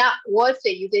ဒါဆိုဒီက words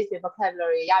တွေ usage တွေ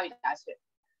vocabulary ရပြီလားရှင်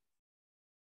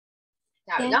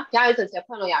ရပြီနော်ရပြီဆိုရင်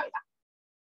ဖွင့်လို့ရပြီလား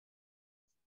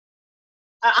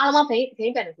အားလုံးဖိန်း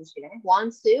ပဲနေရှိတယ်1 2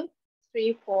 3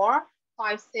 4 5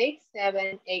 6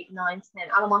 7 8 9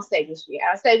 10အားလုံး7ခုရှိတယ်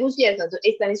အဲ့တော့7ခုရှိရဆိုတော့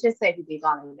explanation 7ခုပေး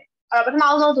သွားနိုင်တယ်အဲ့တော့ပထမ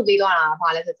ဆုံးသူပေးသွားတာကဘာ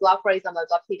လဲဆိုတော့ for example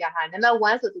သူဖြေထားတာ number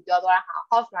 1ဆိုသူပြောသွားတာ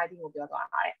horse riding ကိုပြောသွား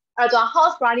တာတဲ့အဲ့တော့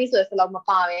horse riding ဆိုတဲ့စလုံးမ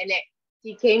ပါဘဲနဲ့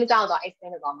ဒီ game အကြောင်းတော့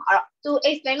explain လုပ်သွားမှာအဲ့တော့သူ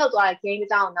explain လုပ်သွားတဲ့ game အ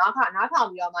ကြောင်းနားထောင်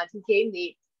ပြီးတော့မှဒီ game တွေ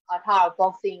ထား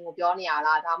boxing ကိုပြောနေရ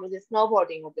လားဒါမှမဟုတ်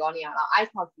snowboarding ကိုပြောနေရလား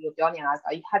ice hockey ကိုပြောနေရလား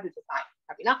ဆိုတော့ you have to decide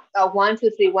ဟုတ်ပြီနော်1 2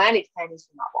 3 1 and 10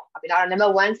ရှိမှာပေါ့ဟုတ်ပြီနော် number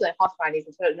 1ဆိုရင် horse riding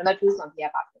ဆိုတော့ number 2ဆိုရင်ပြရ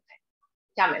ပါဖြစ်တယ်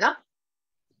ကြမယ်နော်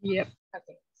Yep.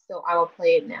 okay so I will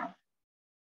play it now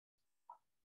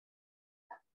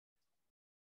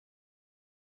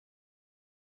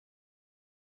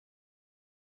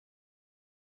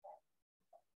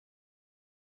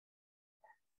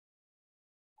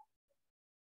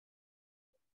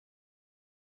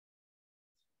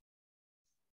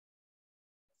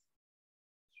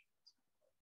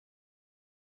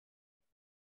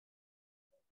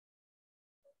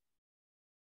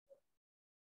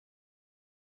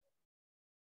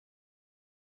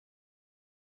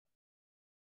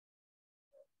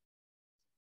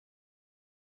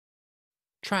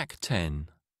Track 10.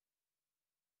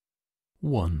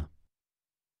 1.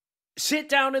 Sit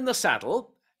down in the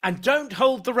saddle and don't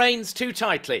hold the reins too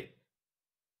tightly.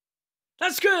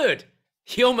 That's good.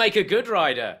 You'll make a good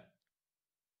rider.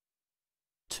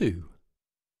 2.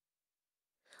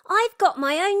 I've got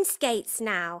my own skates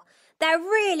now. They're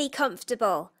really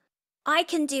comfortable. I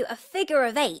can do a figure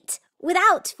of 8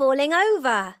 without falling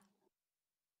over.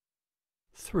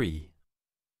 3.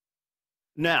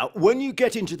 Now, when you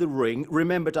get into the ring,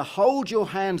 remember to hold your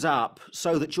hands up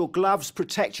so that your gloves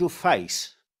protect your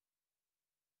face.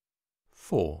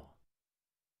 4.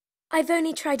 I've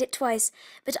only tried it twice,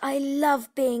 but I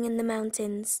love being in the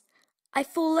mountains. I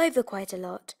fall over quite a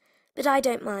lot, but I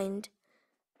don't mind.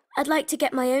 I'd like to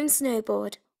get my own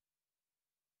snowboard.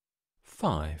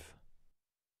 5.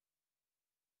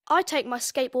 I take my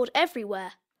skateboard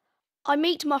everywhere. I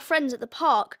meet my friends at the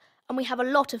park and we have a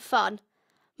lot of fun.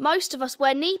 Most of us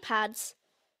wear knee pads.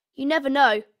 You never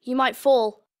know, you might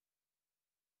fall.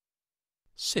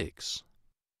 6.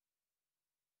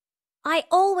 I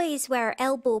always wear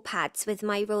elbow pads with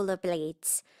my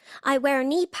rollerblades. I wear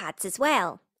knee pads as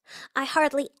well. I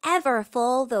hardly ever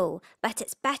fall though, but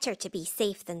it's better to be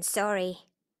safe than sorry.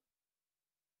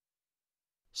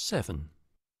 7.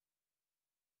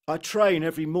 I train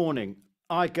every morning.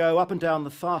 I go up and down the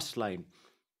fast lane.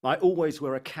 I always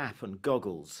wear a cap and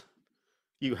goggles.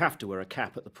 You have to wear a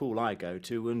cap at the pool I go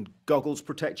to, and goggles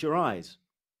protect your eyes.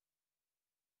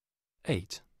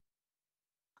 8.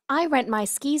 I rent my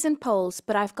skis and poles,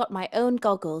 but I've got my own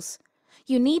goggles.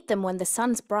 You need them when the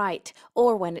sun's bright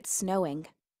or when it's snowing.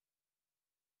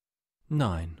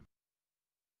 9.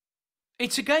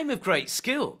 It's a game of great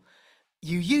skill.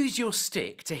 You use your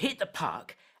stick to hit the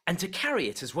puck and to carry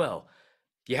it as well.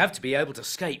 You have to be able to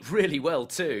skate really well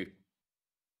too.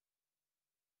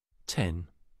 10.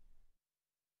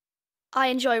 I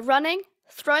enjoy running,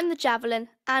 throwing the javelin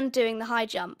and doing the high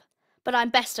jump, but I'm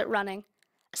best at running,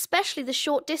 especially the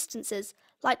short distances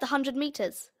like the 100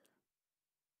 metres.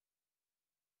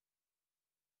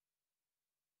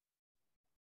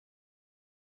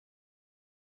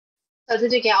 So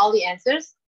did you get all the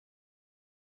answers?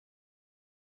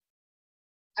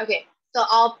 Okay, so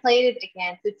I'll play it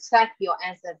again to check your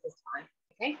answer this time,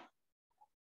 okay?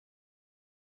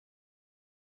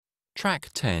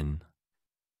 Track 10.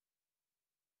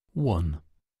 1.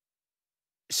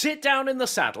 Sit down in the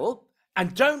saddle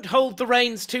and don't hold the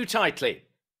reins too tightly.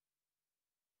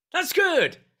 That's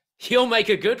good. You'll make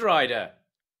a good rider.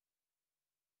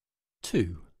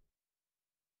 2.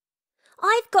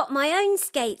 I've got my own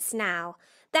skates now.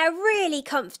 They're really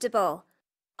comfortable.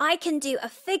 I can do a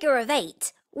figure of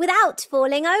 8 without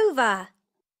falling over.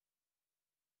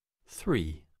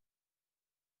 3.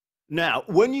 Now,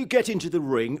 when you get into the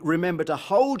ring, remember to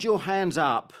hold your hands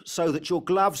up so that your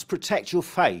gloves protect your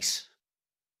face.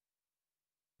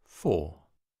 4.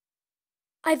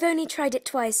 I've only tried it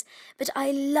twice, but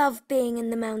I love being in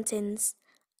the mountains.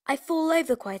 I fall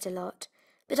over quite a lot,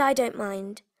 but I don't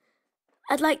mind.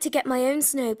 I'd like to get my own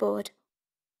snowboard.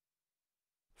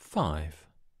 5.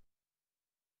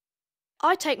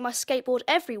 I take my skateboard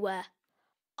everywhere.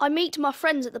 I meet my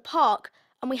friends at the park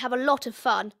and we have a lot of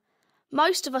fun.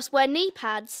 Most of us wear knee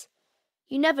pads.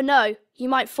 You never know, you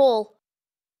might fall.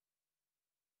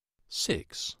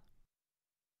 6.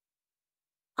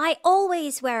 I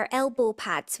always wear elbow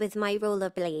pads with my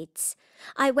rollerblades.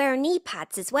 I wear knee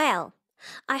pads as well.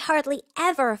 I hardly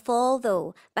ever fall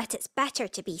though, but it's better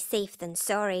to be safe than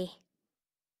sorry.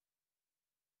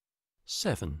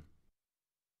 7.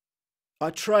 I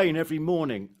train every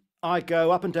morning. I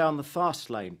go up and down the fast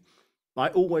lane. I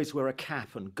always wear a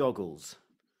cap and goggles.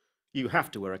 You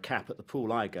have to wear a cap at the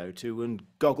pool I go to, and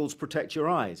goggles protect your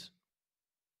eyes.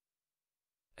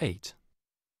 8.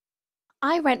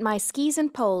 I rent my skis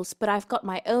and poles, but I've got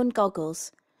my own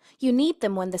goggles. You need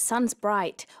them when the sun's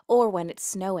bright or when it's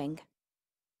snowing.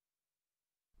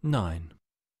 9.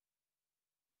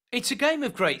 It's a game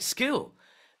of great skill.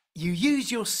 You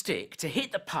use your stick to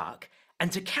hit the puck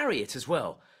and to carry it as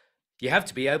well. You have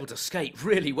to be able to skate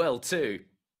really well too.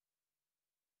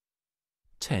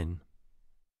 10.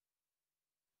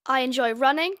 I enjoy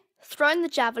running, throwing the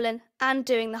javelin and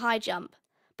doing the high jump,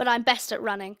 but I'm best at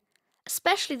running,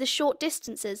 especially the short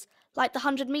distances like the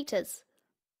 100 metres.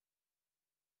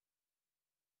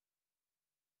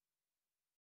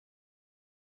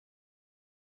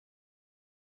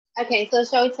 Okay, so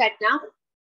shall we check now?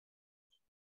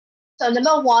 So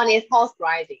number 1 is horse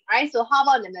riding, right? So how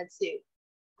about number 2?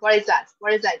 What is that?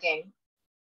 What is that game?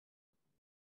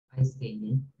 Ice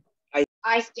skating.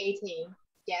 Ice skating.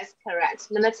 Yes,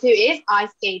 correct. Number 2 is ice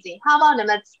skating. How about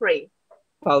number 3?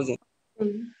 Boxing.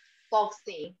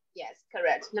 Boxing. Yes,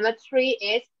 correct. Number 3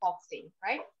 is boxing,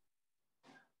 right?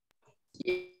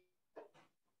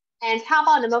 And how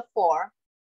about number 4?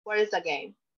 What is the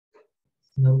game?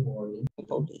 Snowboarding.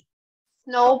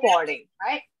 Snowboarding,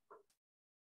 right?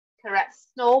 Correct.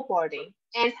 Snowboarding.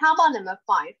 And how about number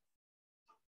 5?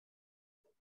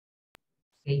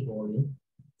 Skateboarding.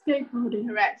 Skateboarding.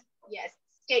 Correct. Yes.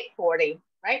 Skateboarding.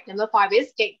 right? Number 5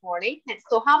 is skateboarding. And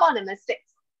so how about number 6?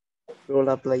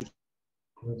 Rollerblade.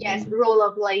 Yes,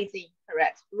 rollerblading,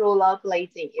 correct.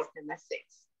 Rollerblading is number 6.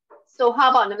 So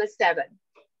how about number 7?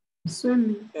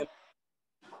 Swimming.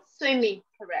 Swimming,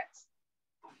 correct.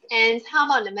 And how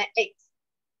about number 8?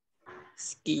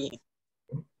 Skiing.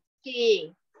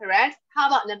 Skiing, correct. How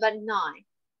about number 9?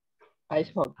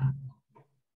 Ice hockey.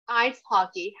 Ice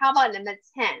hockey. How about number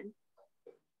 10?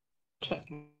 Track.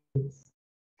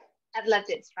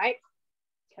 Athletics, right?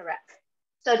 Correct.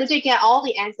 So did you get all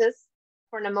the answers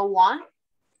for number 1?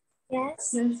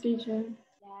 Yes. Yes, teacher.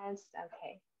 Yes,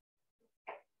 okay.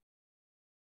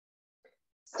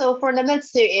 So for number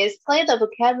 2 is play the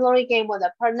vocabulary game with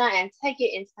a partner and take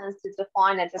it in turns to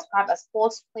define and describe a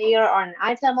sports player or an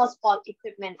item of sport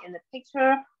equipment in the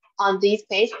picture on these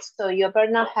pages. So your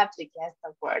partner have to guess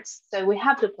the words. So we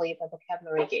have to play the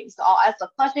vocabulary game. So I'll ask the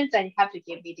questions and you have to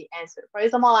give me the answer. For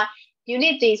example, like you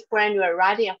need these when you are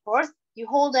riding a horse. You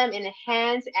hold them in the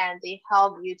hands and they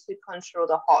help you to control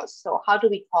the horse. So how do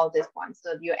we call this one?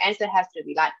 So your answer has to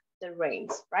be like the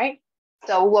reins, right?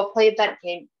 So we'll play that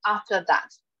game after that.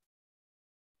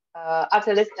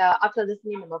 After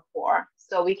listening number 4,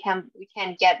 so we can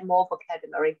get more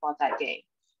vocabulary for that game.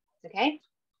 Okay.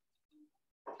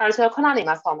 အဲ့တော့ခုနနေ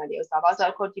မှာဆောင်းမယ်ဒီဥစ္စာပါဆို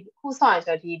တော့အခုဒီခုဆောင်းရင်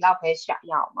ဆိုတော့ဒီလောက်ပဲရှာ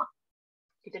ရအောင်ပါ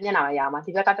ဒီတစ်မျက်နှာပဲရအောင်ပါ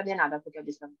ဒီဘက်ကတစ်မျက်နှာတော့ vocab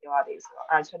တွေဆိုတော့ပြောရသေးဆိုတော့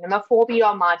အဲ့ဒါဆို number 4ပြီး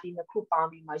တော့မှဒီနှစ်ခုပေါင်း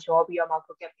ပြီးမှရောပြီးတော့မှ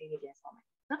vocab တွေပြန်ဆောင်းမယ်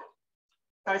နော်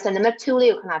အဲ့ဒါဆို number 2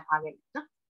လေးကိုခဏထားခဲ့နော်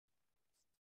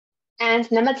And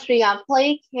number 3,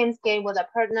 play Kim's game with a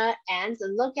partner and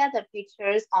look at the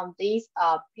pictures on this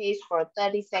page for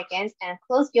 30 seconds and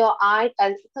close your eyes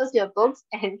and close your books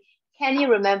and can you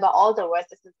remember all the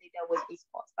words associated with each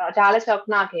sport? ဒါလည်းဆိုခ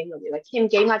ဏ game လို့ပြောတယ် Kim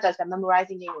game ကjust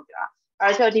memorizing game လို့ပြောတာ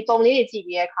အဲ့ဆိုဒီပုံလေးတွေကြည့်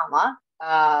ပြီးတဲ့အခါမှာ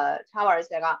ထားပါရ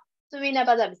စေက swimming နဲ့ပ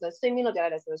တ်သက်ပြီးဆို swimming လို့ပြောရ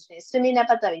တယ်ဆိုလို့ရှိရင် swimming နဲ့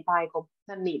ပတ်သက်ပြီးဘာကို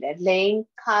မှတ်မိလဲ lane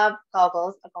curve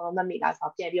goggles အကုန်လုံးမှတ်မိလားဆို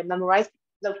တော့ပြန်ပြီး memorize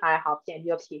လုပ်ထားတဲ့ဟာပြန်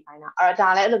ပြီးဖြည့်ခိုင်းတာအဲ့ဒါ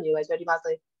လည်းအဲ့လိုမျိုးပဲဆိုတော့ဒီမှာ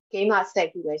ဆို game က10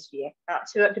ခုပဲရှိရဲအဲ့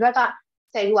တော့ဒီဘက်က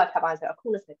10ခုကထပ်ပါဆိုတော့အခု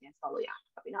20ပြန်ဆောက်လို့ရတယ်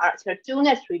ဟုတ်ပြီနော်အဲ့တော့2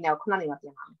နဲ့3နဲ့ခုနနေမှာပြ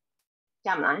န်ပါမယ်ရ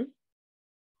မလား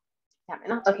ရမယ်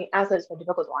နော် okay အဲ့ဆိုဒီဘ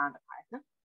က်ကိုသွားရအောင်ပါတယ်နော်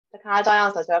တခါသွားရအော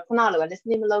င်ဆိုတော့ခုနလိုပဲ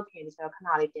listening မလုပ်ခင်ဆိုတော့ခဏ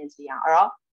လေးပြန်ကြည့်အောင်အဲ့တော့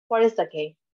what is the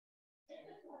game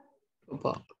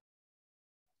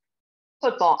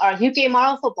football အဲ့ UK မှာ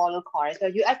တော့ football လို့ခေါ်တယ်ဆို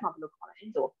တော့ US မှာဘယ်လိုခေါ်လဲ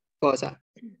ဆို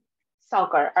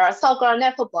soccer အဲ့ soccer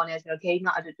နဲ့ football နဲ့ဆိုတော့ game က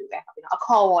အတူတူပဲဟုတ်ပြီနော်အ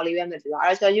ခေါ်အဝေါ်လေးပဲမတူဘူး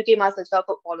အဲ့ဆိုတော့ UK မှာဆိုတော့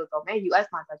football လို့ပြောမယ် US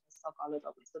မှာဆိုတော့ soccer လို့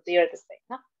ပြောမယ် so they are the same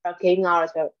နော်အဲ့ game ကတော့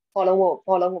ဆိုတော့ဘော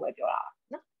လုံးကိုပဲပြောတာ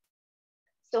နော်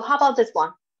so how about this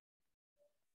one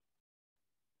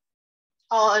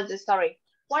oh sorry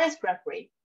what is referee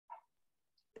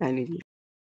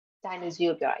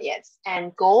dinosaur yes and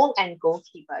goal and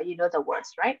goalkeeper you know the words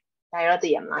right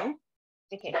directly in line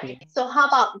okay so how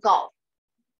about golf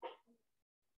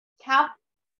cap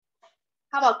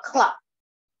how about club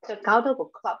so golf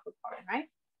club right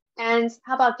and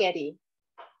how about caddy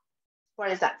what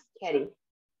is that caddy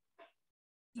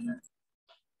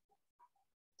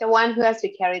the one who has to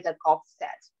carry the golf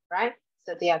set right so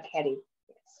they are caddy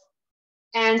yes.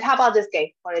 And how about this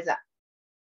game what is that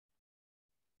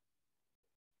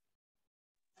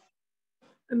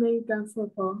American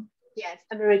football. Yes,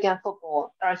 American football.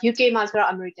 UK မှာဆိုတော့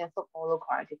American football လို့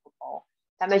ခေါ်တယ် football.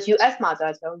 ဒါပေမဲ့ US မှာဆို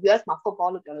တော့ US မှာ football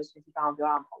လို့ပြောလို့ရှိရင်ဒီကောင်ပြော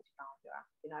တာမဟုတ်ဒီကောင်ပြောတာ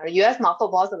ဒီနော် US မှာ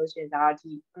football ဆိုလို့ရှိရင်ဒါက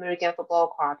ဒီ American football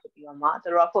ခေါ်တာဖြစ်ပြီးတော့မှသူ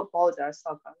တို့ football ဆိုတော့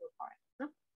soccer လို့ခေါ်တယ်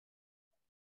နော်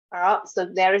Alright, so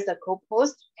there is a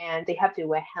goalpost and they have to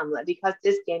wear helmet because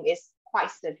this game is quite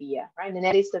severe, right? The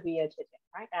net is severe today,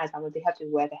 right? And so they have to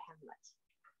wear the helmet.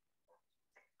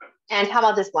 And how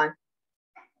about this one?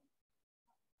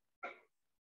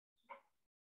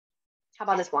 How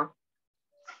about this one?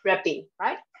 Rugby,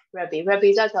 right?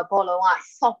 Rugby 就係波လုံး啊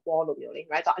softball လို့ပြော嚟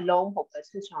right? 就လုံး目嘅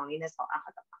出場呢啲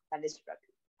that is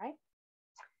rugby, right?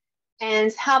 And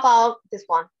how about this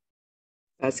one?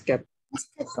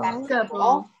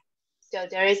 Basketball. So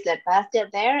there is the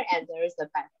basket there and there is the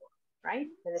backboard, right?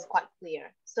 That is quite clear.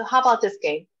 So how about this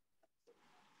game?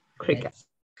 Cricket.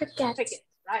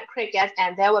 Right? Cricket,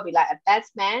 and there will be like a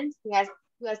batsman who has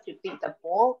to beat the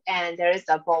ball, and there is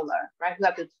a bowler, right? Who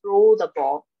have to throw the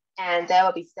ball, and there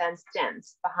will be stands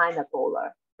behind the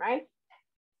bowler, right?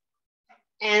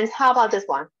 And how about this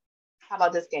one? How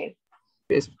about this game?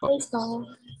 Baseball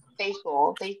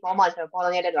much of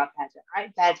following it about pattern, right?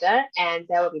 Better, and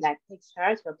there will be like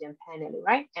pictures of them panel,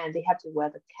 right? And they have to wear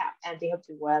the cap and they have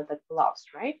to wear the gloves,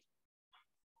 right?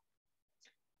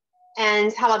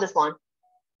 And how about this one?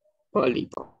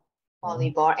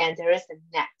 Volleyball, and there is a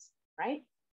net, right?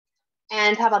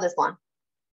 And how about this one?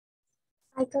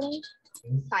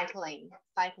 cycling,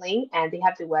 and they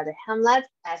have to wear the helmet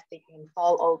as they can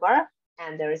fall over,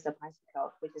 and there is a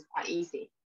bicycle, which is quite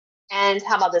easy. And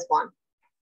how about this one?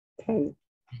 Tennis.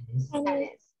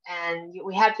 And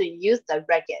we have to use the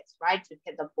racket, right, to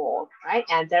hit the ball, right?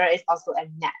 And there is also a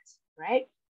net, right,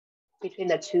 between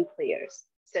the two players.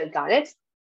 So got it?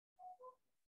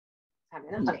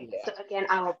 Okay. So again,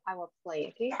 I will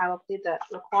play. Okay, I will play the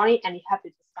recording, and you have to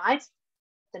decide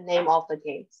the name of the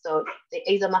game. So the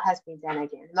exam has been done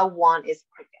again. Number 1 is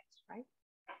cricket, right?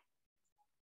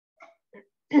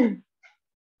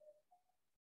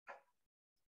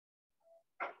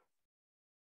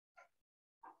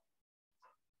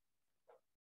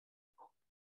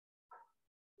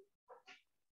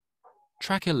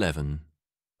 Track 11.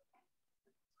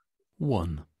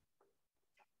 1.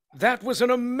 That was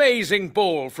an amazing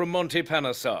ball from Monty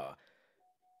Panesar.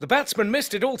 The batsman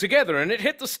missed it altogether and it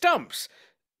hit the stumps.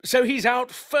 So he's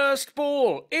out first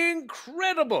ball.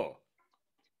 Incredible!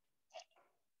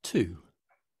 2.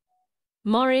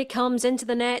 Murray comes into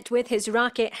the net with his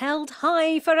racket held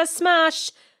high for a smash.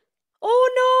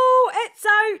 Oh no, it's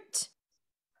out!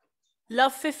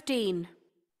 Love 15.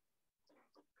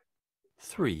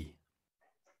 3.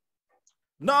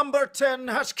 Number 10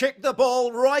 has kicked the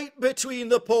ball right between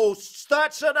the posts.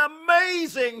 That's an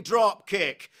amazing drop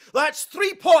kick. That's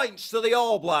 3 points to the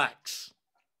All Blacks.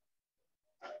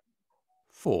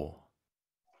 4.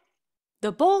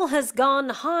 The ball has gone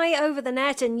high over the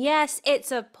net, and yes,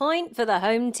 it's a point for the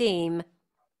home team.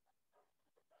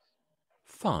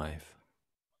 5.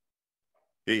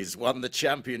 He's won the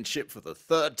championship for the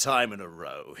 3rd time in a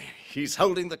row. He's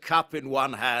holding the cup in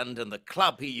one hand and the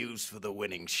club he used for the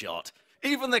winning shot.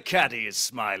 Even the caddy is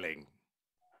smiling.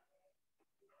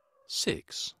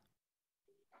 6.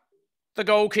 The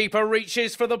goalkeeper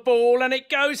reaches for the ball and it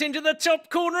goes into the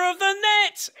top corner of the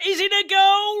net. Is it a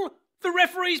goal? The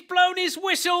referee's blown his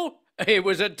whistle. It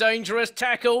was a dangerous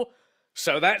tackle,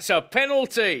 so that's a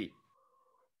penalty.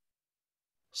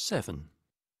 7.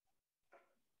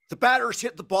 The batter's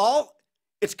hit the ball.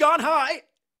 It's gone high,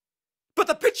 but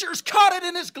the pitcher's caught it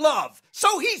in his glove,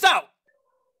 so he's out.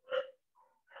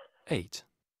 8.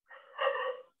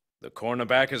 The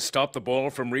cornerback has stopped the ball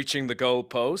from reaching the goal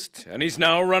post, and he's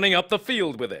now running up the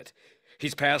field with it.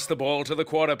 He's passed the ball to the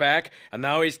quarterback, and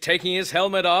now he's taking his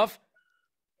helmet off.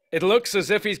 It looks as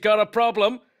if he's got a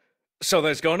problem, so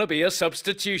there's going to be a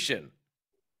substitution.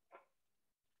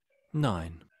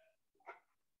 9.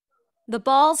 The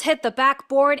ball's hit the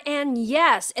backboard, and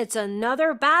yes, it's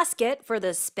another basket for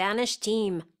the Spanish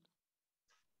team.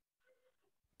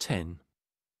 10.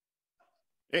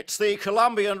 It's the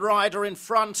Colombian rider in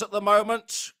front at the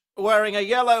moment, wearing a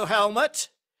yellow helmet.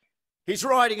 He's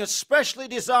riding a specially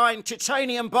designed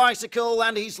titanium bicycle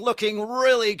and he's looking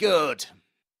really good.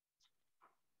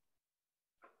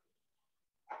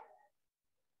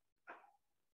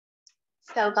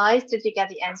 So guys, did you get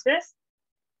the answers?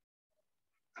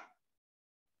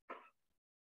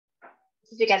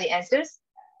 Did you get the answers?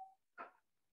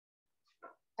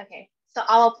 Okay, so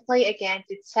I will play again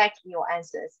to check your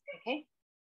answers, okay?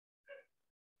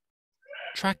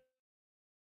 Track.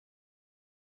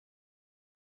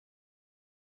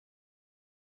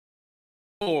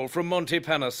 Ball from Monty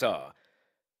Panesar.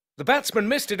 The batsman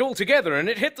missed it altogether and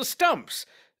it hit the stumps.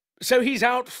 So he's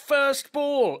out first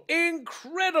ball.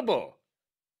 Incredible!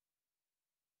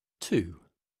 2.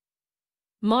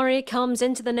 Murray comes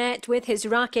into the net with his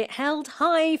racket held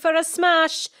high for a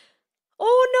smash.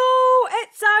 Oh no,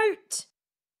 it's out!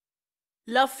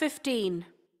 Love 15.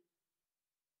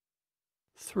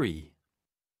 3.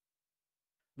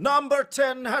 Number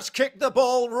 10 has kicked the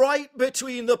ball right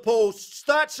between the posts.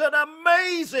 That's an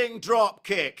amazing drop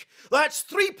kick. That's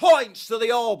 3 points to the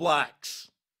All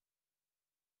Blacks.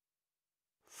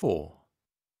 4.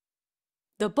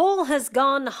 The ball has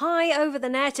gone high over the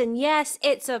net, and yes,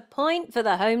 it's a point for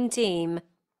the home team.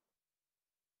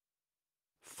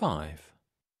 5.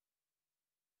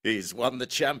 He's won the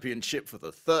championship for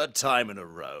the 3rd time in a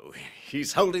row.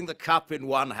 He's holding the cup in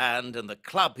one hand and the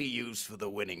club he used for the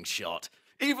winning shot.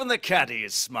 Even the caddy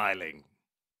is smiling.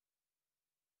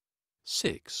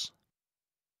 6.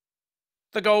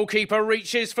 The goalkeeper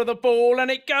reaches for the ball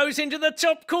and it goes into the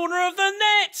top corner of the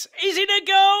net. Is it a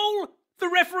goal? The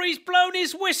referee's blown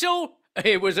his whistle.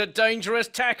 It was a dangerous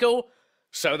tackle,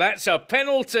 so that's a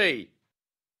penalty.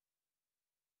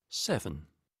 7.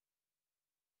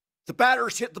 The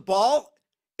batter's hit the ball.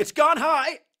 It's gone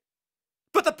high,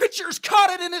 but the pitcher's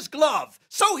caught it in his glove,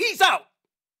 so he's out.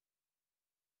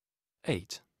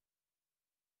 8.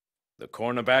 The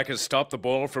cornerback has stopped the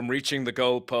ball from reaching the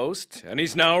goal post, and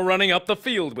he's now running up the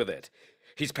field with it.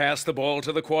 He's passed the ball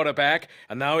to the quarterback,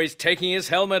 and now he's taking his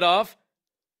helmet off.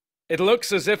 It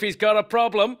looks as if he's got a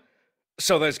problem,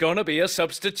 so there's going to be a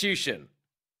substitution.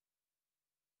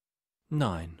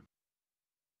 9.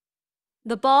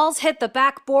 The ball's hit the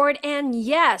backboard, and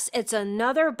yes, it's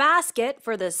another basket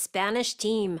for the Spanish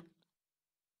team.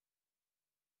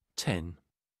 10.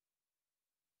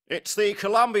 It's the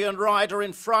Colombian rider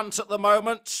in front at the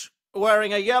moment,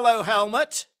 wearing a yellow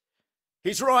helmet.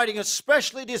 He's riding a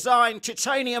specially designed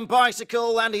titanium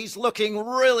bicycle and he's looking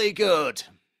really good.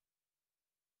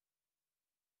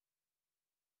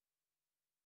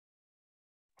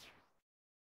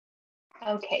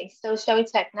 Okay, so shall we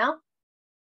check now?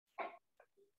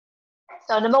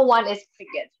 So number 1 is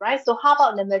cricket, right? So how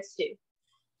about number 2?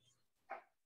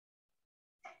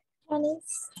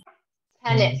 Tennis.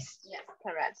 Tennis, yes,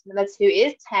 correct. Number 2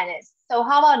 is tennis. So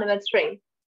how about number 3?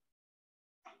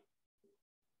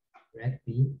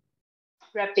 Rugby.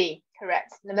 Rugby,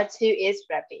 correct. Number 2 is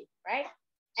rugby, right?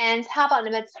 And how about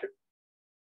number 3?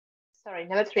 Sorry,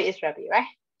 number 3 is rugby, right?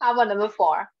 How about number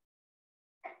 4?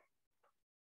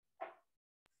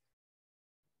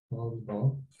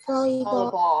 Volleyball.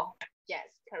 Volleyball, yes,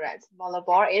 correct.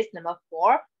 Volleyball is number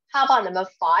 4. How about number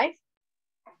 5?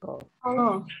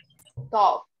 Oh.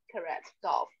 Golf, correct,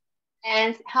 golf.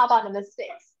 And how about number 6?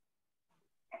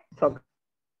 Soccer.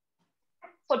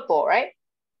 Football, right?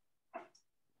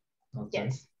 Okay.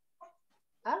 Yes.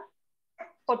 Huh?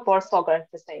 Football, soccer,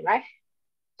 the same, right?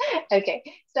 Okay,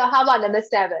 so how about number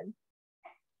 7?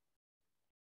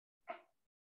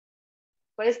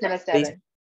 What is number 7?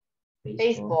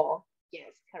 Baseball.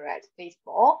 Yes, correct,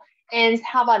 baseball. And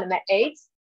how about number 8?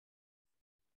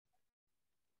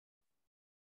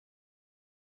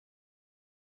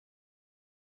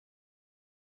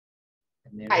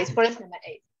 Guys, what is number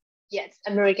 8? Yes,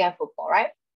 American football, right?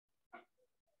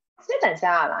 先等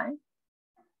下来，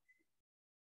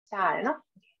下来呢?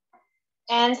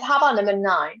 And how about number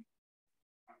 9?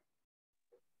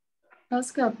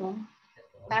 Basketball.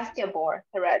 Basketball,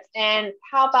 correct. And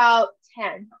how about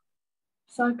 10?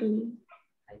 Cycling.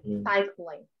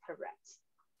 Cycling, correct.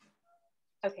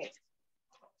 Okay.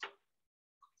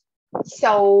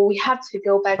 So we have to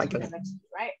go back to number 2,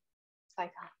 right?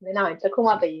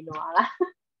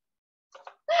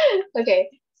 Okay,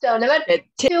 so number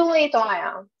 2呢度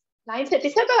啊，嗱，第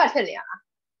七個係嚟啊，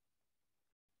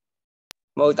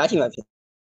冇打鐵馬片。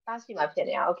打鐵馬片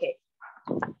嚟啊 ，OK.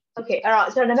 Okay,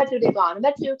 alright. So number 2 呢度啊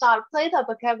，number 2就 play the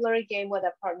vocabulary game with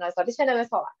a partner. So 啲車咩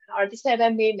錯啊？or 啲車咩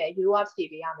咩咩 ？You are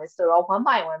TV 啊，咪所以我揾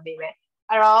埋揾俾咩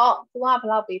？alright，我話不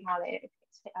嬲俾他嚟，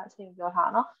簽咗他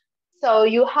咯。So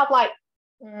you have like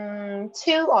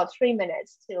 2 or 3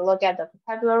 minutes to look at the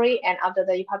vocabulary, and after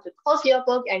that you have to close your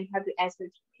book and you have to answer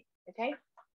to me. Okay.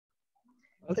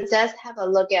 So just have a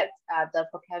look at the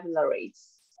vocabularies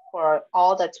for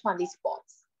all the 20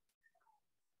 sports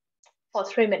for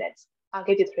 3 minutes. I'll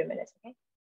give you 3 minutes, okay?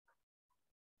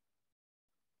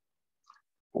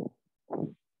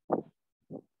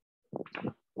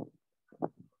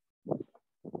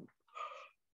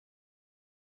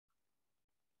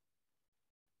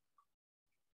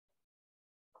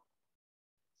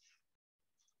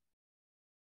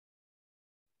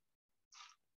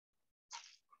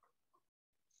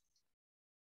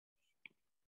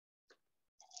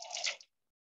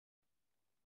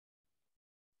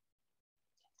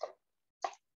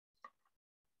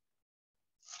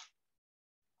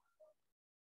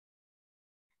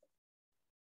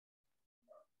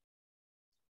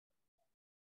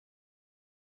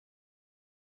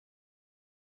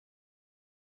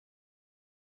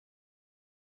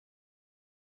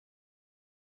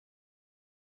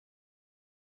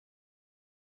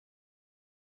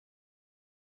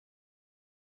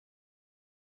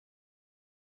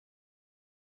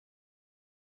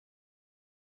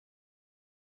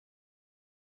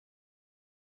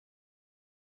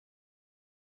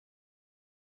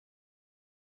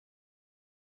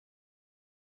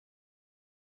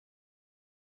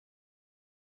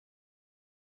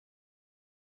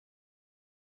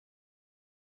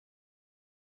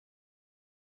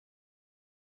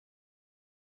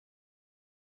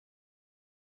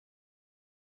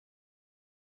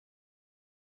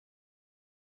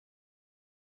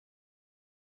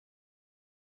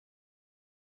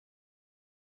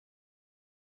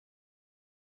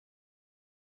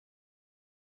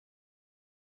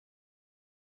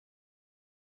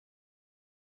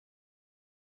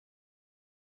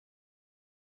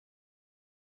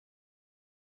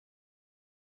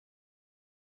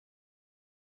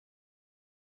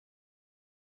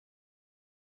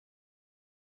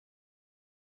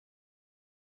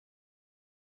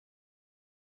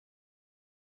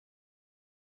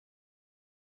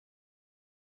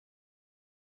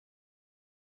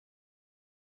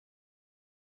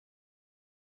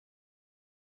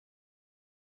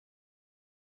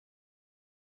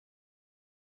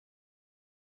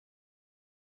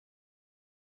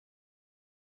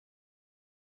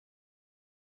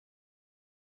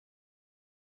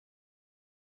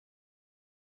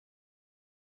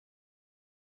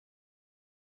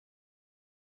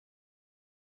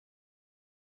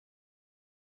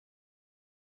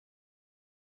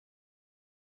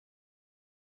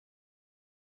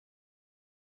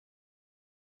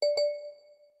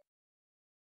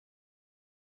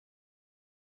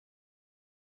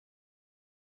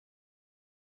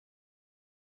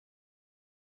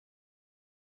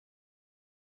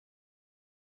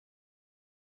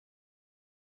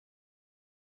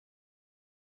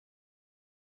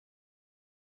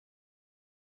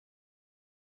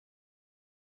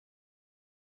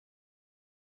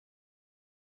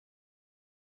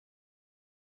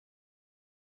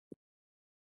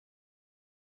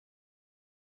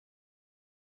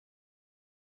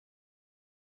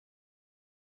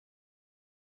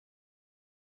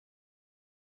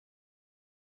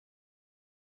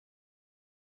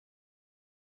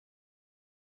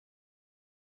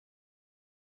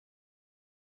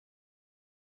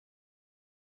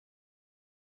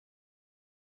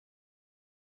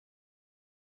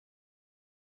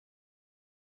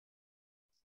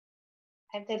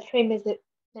 And the 3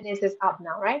 minutes is up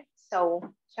now, right? So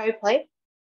shall we play?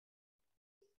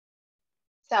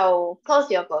 So close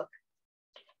your book.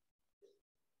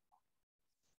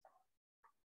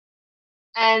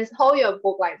 And hold your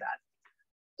book like that,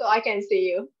 so I can see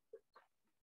you.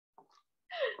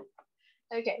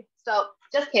 Okay, so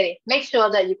just kidding. Make sure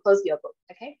that you close your book,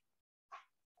 okay?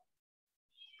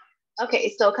 Okay,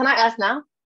 so can I ask now?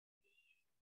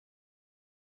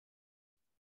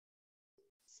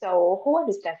 So who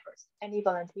wants to start first? Any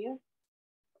volunteer?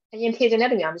 Anh em thi cho nó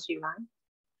đừng làm chuyện lắm.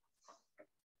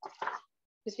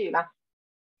 Chuyện lắm.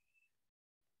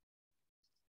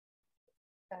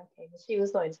 Okay, she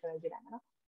was going to do that.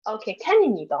 Okay,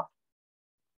 can you go?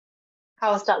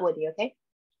 I will start with you, okay?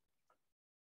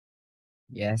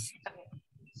 Yes. Okay.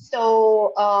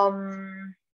 So, how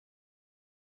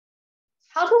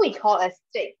do we call a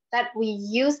stick that we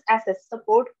use as a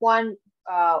support when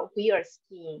we are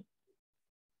skiing?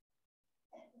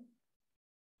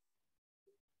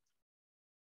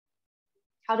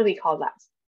 How do we call that?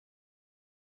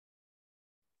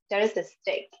 There is a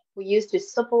stick we use to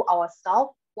support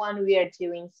ourselves when we are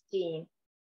doing skiing.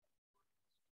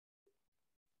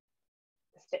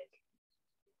 A stick.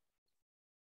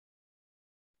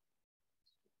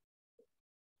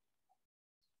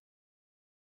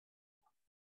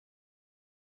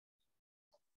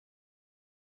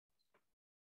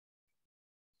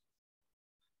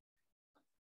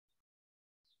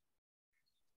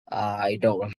 I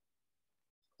don't remember.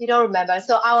 You don't remember,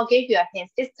 so I will give you a hint.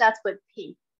 It starts with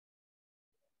P.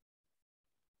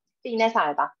 P 呢上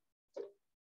嚟吧。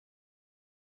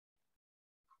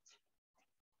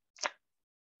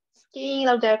Skiing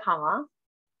လုပ်တဲ့အခါမှာ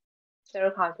ကျွန်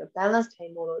တော်တို့ balance ထိ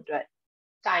န်းဖို့လို့အတွက်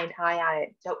ကင်ထားရတဲ့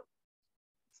ကျုပ်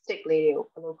stick လေးတွေ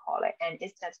ကိုဘယ်လိုခေါ်လဲ and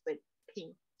it starts with P.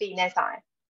 P နဲ့စတယ်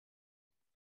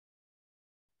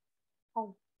ဟုတ်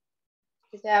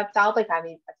其實找俾佢哋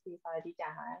一次快啲講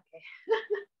下 okay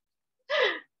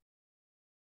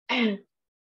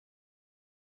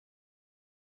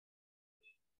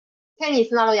聽意思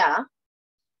哪度有啦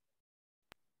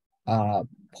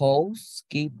Pole,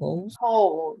 ski poles.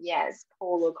 Pole, yes,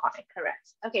 pole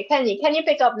correct. Okay, can you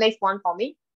pick up next one for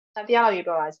me? Tapi you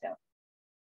go as well.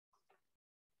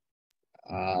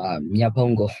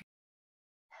 Nyapongo.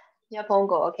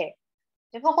 Nyapongo, okay.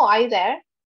 Nyapongo, are you there?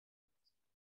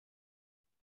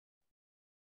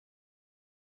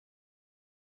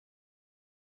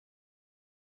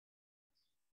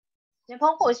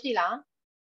 Nyapongo 是啦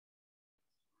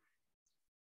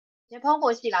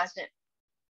Nyapongo 是啦是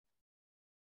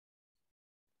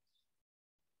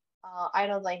I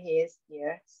don't think he is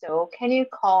here. So can you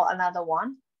call another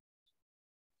one?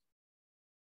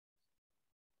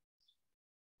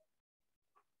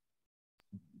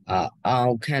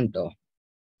 Alcando.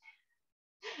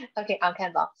 Okay,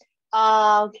 Alcando.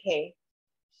 Okay,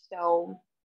 so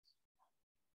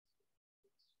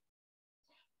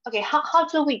okay, how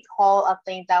do we call a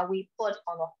thing that we put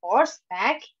on a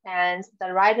horseback and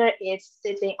the rider is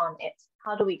sitting on it?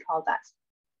 How do we call that?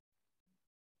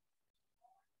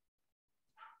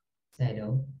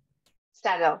 Saddle.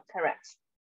 Saddle, correct.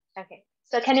 Okay,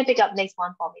 so can you pick up next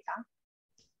one for me, Dan?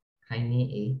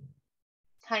 Tiny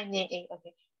Tiny,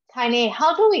 okay. Tiny,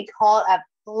 how do we call a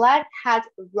black hat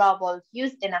rubber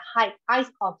used in a ice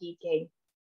hockey game?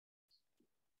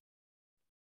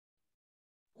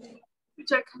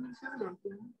 It's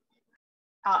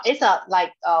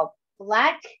like a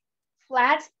black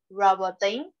flat rubber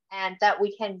thing, and that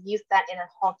we can use that in a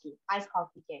ice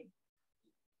hockey game.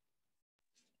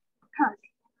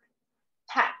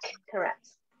 Pack, correct.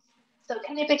 So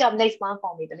can you pick up next one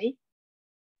for me, Demi?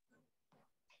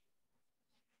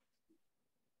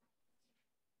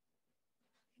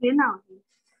 Đến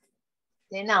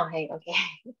nào hay, okay.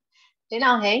 Đến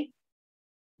nào hay?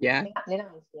 Yeah. Đến nào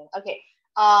hay? Okay.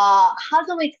 How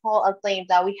do we call a thing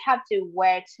that we have to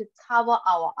wear to cover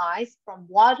our eyes from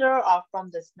water or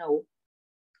from the snow?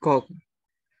 Goggles.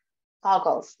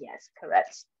 Goggles, yes,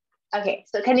 correct. Okay,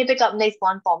 so can you pick up next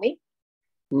one for me?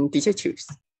 Teacher choose.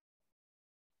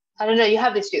 I don't know, you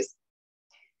have to choose.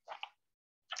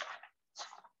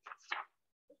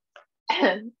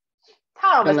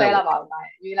 How am I about that?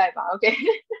 You like that, okay.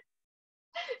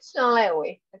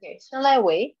 Okay,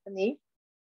 me.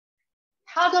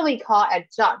 How do we call a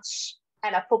judge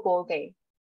at a football game?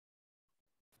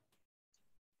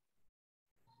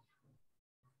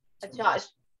 A judge,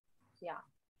 yeah.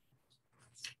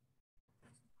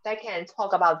 That can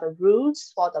talk about the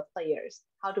rules for the players.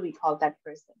 How do we call that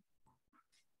person?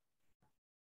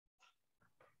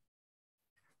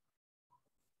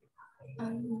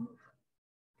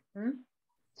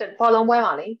 So follow my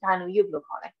money, can you look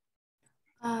on it?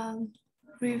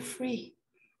 Referee.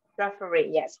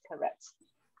 Referee, yes, correct.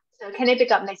 So can you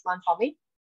pick up next one for me?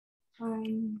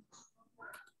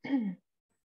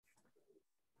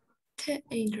 Thế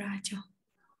ra cho.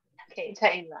 Okay,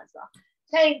 Take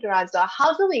Raza.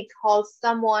 How do we call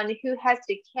someone who has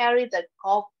to carry the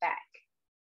golf bag?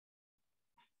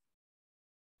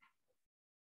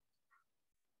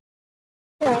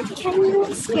 Can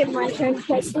you skip my turn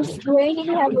because it's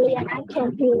raining heavily and I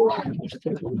can't hear you.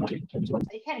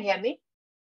 You can't hear me?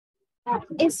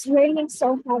 It's raining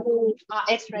so heavily.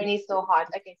 It's raining so hard.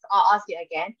 Okay, so I'll ask you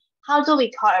again. How do we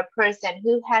call a person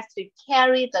who has to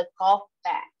carry the golf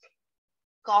bag?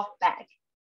 Golf bag.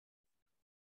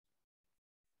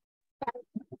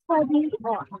 Caddy.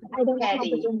 I don't know how to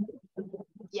Caddy. do it.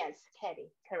 Yes,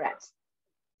 caddy. Correct.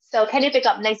 So can you pick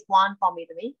up next one for me,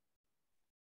 to me?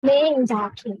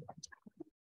 Exactly.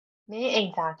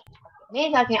 Exactly.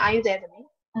 Exactly. Are you there, to me?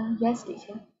 Yes,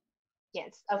 teacher.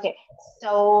 Yes. Okay.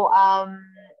 So how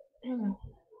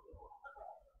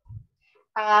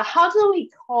do we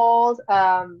call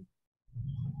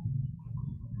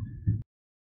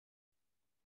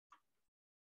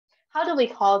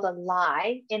the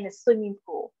line in the swimming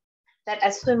pool that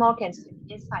a swimmer can swim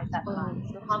inside that line?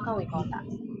 So how can we call that?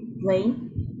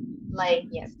 Lane. Lane,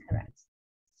 yes, correct.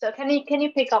 So can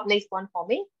you pick up next one for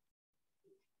me?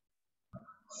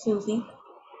 Susie.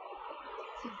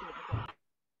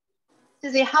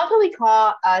 Susie, how do we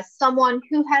call someone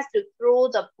who has to throw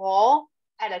the ball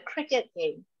at a cricket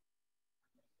game?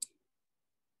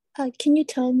 Can you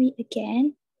tell me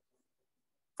again?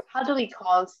 How do we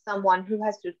call someone who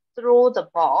has to throw the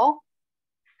ball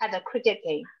at a cricket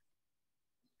game?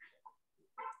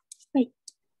 Wait,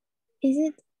 is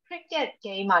it cricket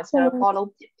game?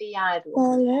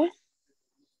 Baller.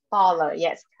 Baller,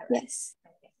 yes, correct. Yes.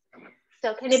 Okay.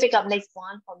 So can you pick up next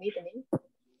one for me, Denise?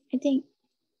 I think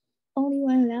only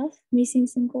one left, missing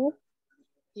single.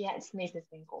 Yes, missing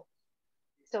single.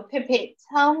 So Pepe,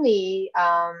 tell me,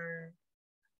 how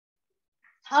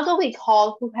do we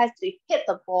call who has to hit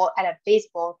the ball at a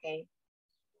baseball game?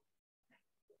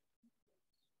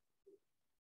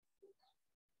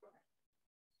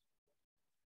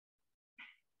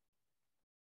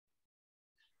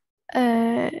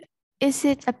 Is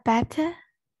it a batter?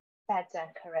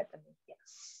 Batter, correct.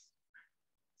 Yes.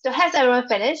 So has everyone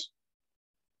finished?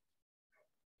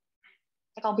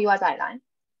 Con BY giải lại.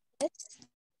 Yes.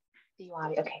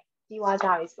 BY, okay. BY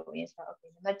giải is the answer. Okay.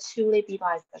 Number 2 is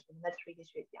BY is number 3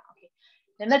 is okay.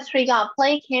 Number 3 got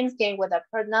play Ken's game with a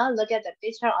partner. Look at the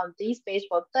picture on this page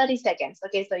for 30 seconds.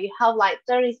 Okay, so you have like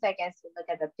 30 seconds to look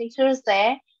at the pictures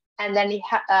there. And then you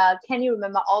can you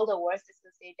remember all the words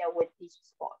associated with each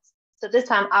sport? So this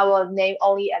time I will name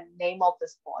only a name of the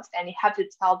sports and you have to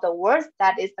tell the words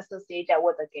that is associated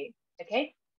with the game.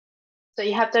 Okay? So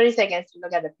you have 30 seconds to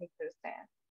look at the pictures there.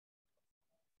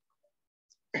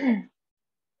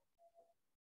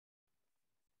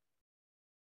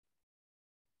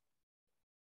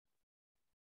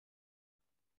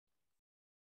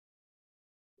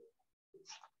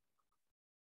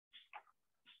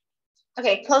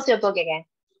 Okay, close your book again.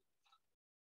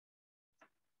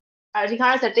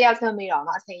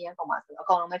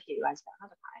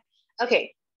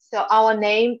 Okay, so our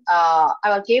name, I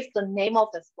will give the name of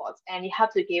the sports and you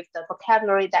have to give the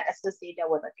vocabulary that associated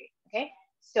with the game. Okay,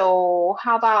 so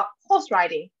how about horse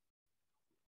riding?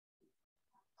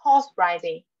 Horse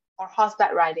riding or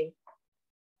horseback riding?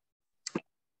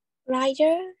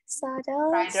 Rider,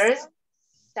 saddle. Riders,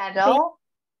 saddle,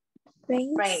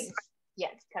 reins.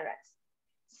 Yes, correct.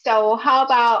 So how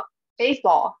about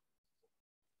baseball?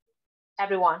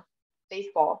 Everyone,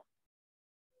 baseball.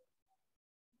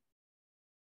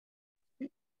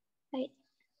 Like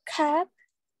cap.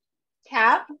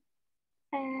 Cap.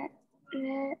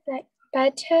 Like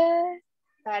batter.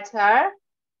 Batter.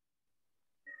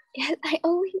 Yes, I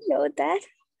only know that.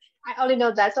 I only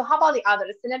know that. So how about the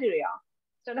other scenario?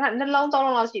 So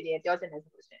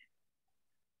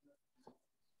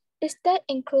Does that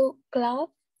include glove?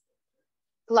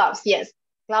 Gloves, yes.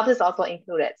 Gloves is also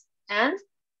included. And?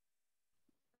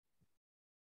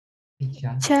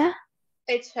 Picture.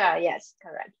 Picture, yes,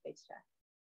 correct, picture.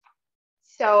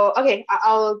 So, okay,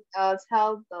 I'll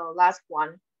tell the last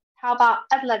one. How about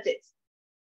athletics?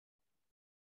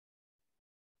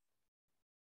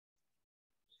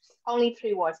 Only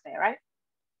 3 words there, right?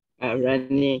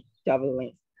 Running,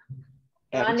 javelin.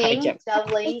 Running,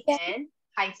 javelin, and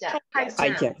high jump. Yes.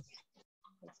 High jump.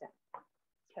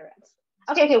 Correct.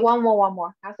 Okay, one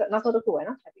more.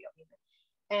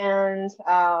 And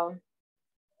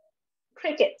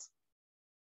cricket.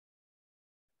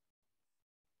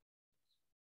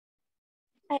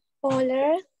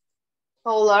 Bowler.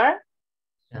 Bowler.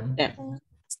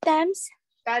 Stamps.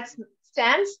 That's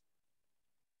stamps.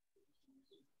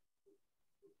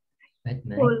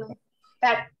 Batman.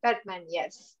 Batman,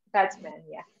 yes. Batman,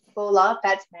 yeah. Bowler,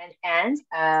 Batman, and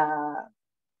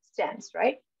stamps,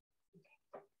 right?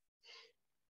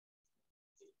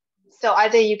 So I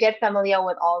think you get familiar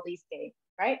with all these games,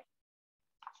 right?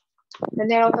 The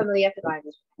narrow familiar with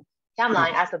language.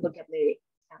 Timeline as a vocabulary.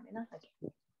 Okay.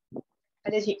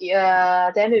 And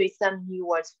there may be some new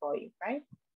words for you, right?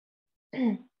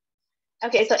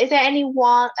 Okay, so is there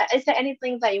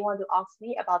anything that you want to ask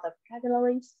me about the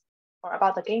vocabularies or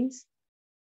about the games?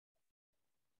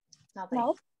 Nothing.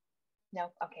 No.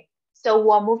 No, okay. So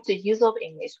we'll move to use of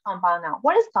English. Compound noun.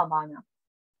 What is compound noun?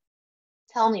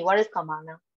 Tell me, what is compound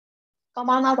noun?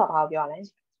 Compound noun ဆိုတာဘာပြောလဲ?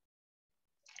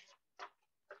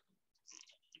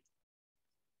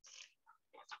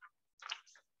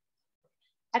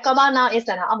 A compound noun is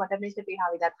a noun. Definition ပေးထား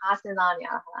ပြီလား? ထားစဉ်းစားနေရ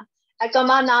တာဟုတ်လား? A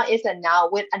compound noun is a noun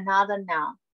with another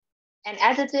noun, an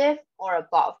adjective or a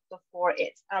verb before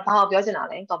it. အဲ့တော့ဘာကိုပြောချင်တာ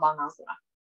လဲ compound noun ဆိုတာ?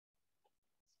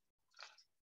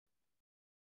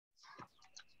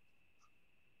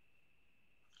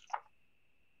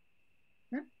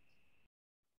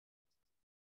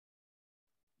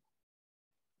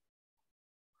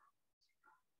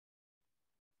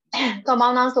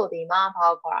 Compound noun ဆိုဒီမှာဘာ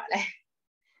ကိုခေါ်တာလဲ?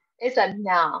 It's a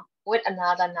noun with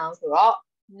another noun ဆိုတော့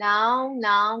noun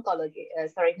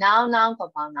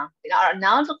compound noun ဒါတော့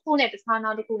noun တစ်ခုနဲ့တခြား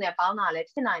noun တစ်ခုနဲ့ပေါင်းတာလည်း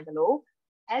ဖြစ်နိုင်တယ်လို့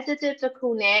adjective တစ်ခု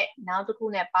နဲ့ noun တစ်ခု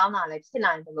နဲ့ပေါင်းတာလည်းဖြစ်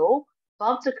နိုင်တယ်လို့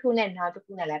verb တစ်ခုနဲ့ noun တစ်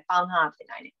ခုနဲ့လည်းပေါင်းထားတာဖြစ်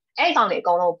နိုင်တယ်။အဲ့ဒီကောင်တွေအ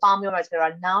ကုန်လုံးပေါင်းပြောတော့ကျ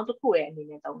တော့ noun တစ်ခုရဲ့အနေ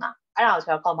နဲ့သုံးတာ။အဲ့ဒါကိုကျ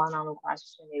တော့ compound noun လို့ခေါ်တာ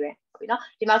ရှင်းလေးပဲ။ဟုတ်ပြီနော်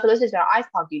။ဒီမှာဆိုလို့ရှိရင်ကျတော့ ice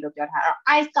hockey လို့ပြောထားတာ။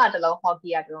အဲ့တော့ ice ကတစ်လုံး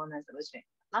hockey ကတစ်လုံးနဲ့ဆိုလို့ရှိရင်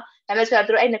နော်။ဒါပေမဲ့ကျတော့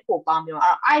သူတို့အဲ့နှစ်ခုပေါင်းပြော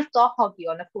အဲ့တော့ ice တော့ hockey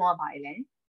ရောနှစ်ခုကပါလေလေ။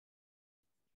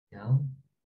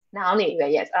 noun နေပဲ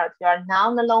yes အဲ့တော့ noun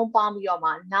နှလုံးပေါင်းပြီးတော့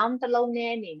မှ noun တစ်လုံး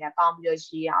နဲ့အနေနဲ့ပေါင်းပြီးတော့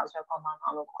ရေးရအောင်ဆိုတော့ compound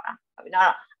noun လို့ခေါ်တာဟုတ်ပြီ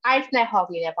နော် ice နဲ့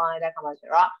hockey နဲ့ပေါင်းလိုက်တဲ့အခါမှာဆို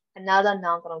တော့ another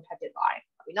noun တစ်လုံးထပ်ဖြစ်သွားတယ်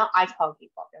ဟုတ်ပြီနော် ice hockey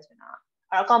ပေါ့ပြောချင်တာ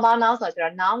အဲ့တော့ compound noun ဆို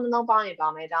တော့ noun နှလုံးပေါင်းရင်ပေါ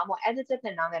င်းမယ်ဒါမှမဟုတ် adjective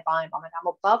နဲ့ noun နဲ့ပေါင်းရင်ပေါင်းမယ်ဒါမှမ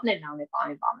ဟုတ် verb နဲ့ noun နဲ့ပေါင်း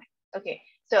ရင်ပေါင်းမယ် okay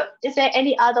so is there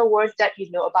any other words that you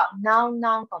know about noun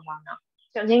compound noun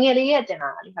ဆိုငယ်ငယ်လေးရဲ့တင်လာ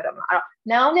တာဒီခါတော့မှာအဲ့တော့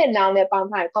noun နဲ့ noun နဲ့ပေါင်း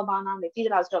ထားရင် compound noun တွေကြည့်ကြ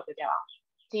တော့ဆိုတော့ပြပြပါ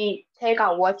ဒီထဲက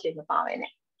word တွေမပါပဲ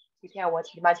နဲ့ဒီထဲက word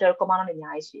ဒီမှာကျတော့ compound noun တွေအ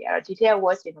များကြီးရှိတယ်အဲ့တော့ဒီထဲက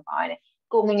word တွေမပါပဲနဲ့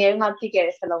ကိုငယ်ငယ်ကသိခဲ့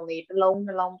တဲ့စလုံးလေးတစ်လုံး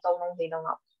နှလုံးသုံးလုံးလေးလုံး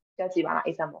တော့ပြောကြည့်ပါလား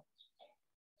example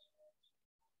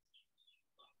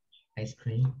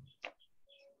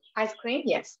ice cream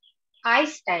yes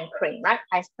ice and cream right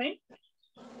ice cream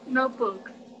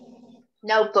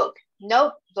Notebook.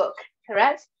 Notebook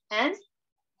correct and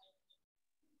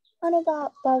what about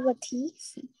bubble tea?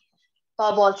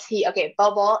 Bubble tea okay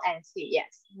bubble and tea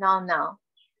yes noun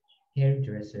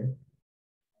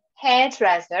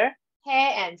hairdresser hair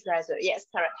and dresser yes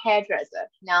correct hairdresser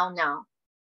noun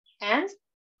and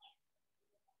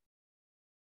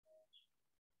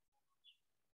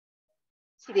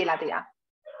ရှိသေးလားတရား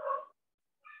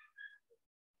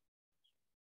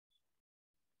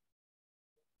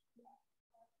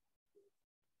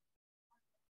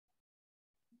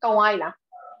ကုန်သွားပြီလား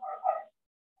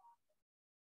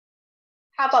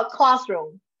How about classroom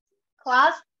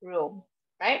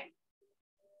right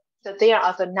so they are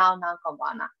also noun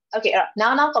compound noun okay အဲ့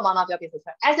တော့ noun compound noun ပြောပြဆို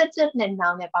တော့ adjective နဲ့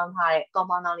noun နဲ့ပေါင်းထားတဲ့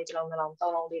compound noun လေးတစ်လုံးနှလုံး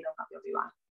သုံးလုံးလေးလုံးကပြောပြပါ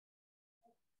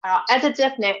အဲ့တော့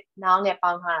adjective နဲ့ noun နဲ့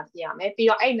ပေါင်းထားတာဖြစ်ရမယ်ပြီး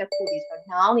တော့အဲ့နှစ်ခုဒီဆိုတော့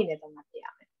noun အနေနဲ့သုံးတာဖြစ်ရ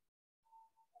မယ်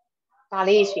ဒါ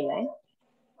လေးရှိမယ်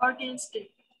Walking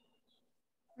stick.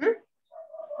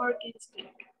 Walking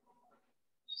stick.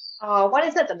 What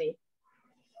is it to me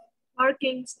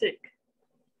Walking stick.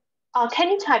 Can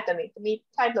you type to me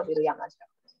type လုပ်ပြီးလို့ရမှာချက်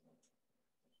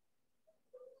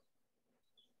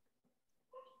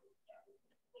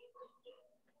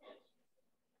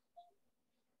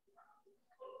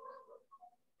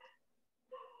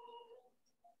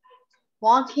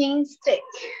walking stick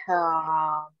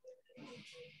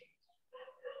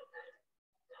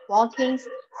walking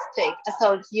stick so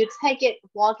you take it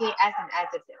walking as an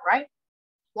adjective right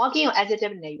walking or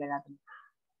adjective နေပဲလား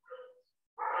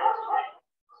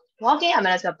walking အမှ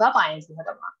န်ဆို verb ပိုင်းဆို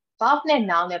တော့မှာ verb နဲ့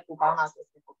noun နဲ့ပူပေါင်းတာဆို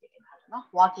စစ်ဖို့ဖြစ်နေတာနော်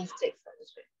walking stick ဆိုလို့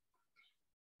ရှိရင်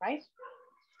right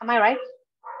am I right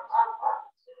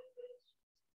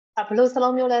ဘယ်လိုစ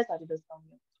လုံးမျိုးလဲဆိုတော့ဒီလိုစလုံး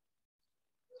မျိုး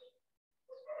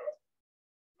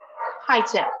high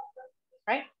jump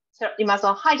right so ဒီမှာ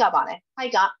ဆို high ကပါလဲ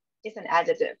high က is an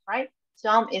adjective right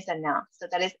jump is a noun so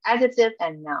that is adjective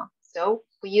and noun so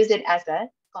we use it as a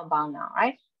compound noun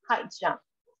right high jump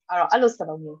အဲ့လိုစ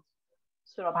လုံးမျိုး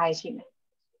ဆိုတော့ဘာရှိမလဲ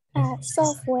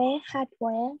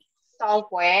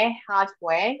software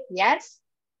hardware yes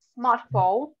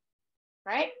smartphone,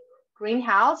 right?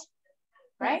 Greenhouse,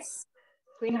 right? Yes.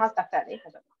 Greenhouse definitely.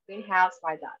 Greenhouse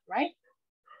like that, right?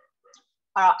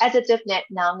 Adjective net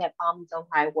noun net don't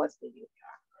have words with you,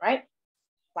 right?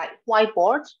 Like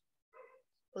whiteboard,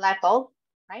 blackboard,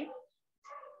 right?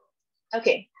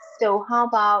 Okay, so how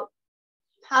about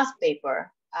past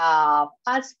paper?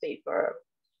 Past paper.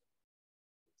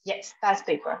 Yes, past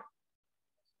paper.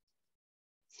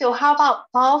 So how about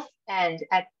both and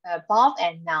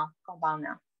noun compound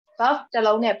noun? Both တစ်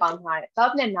လုံးနဲ့ပေါင်းထားတယ်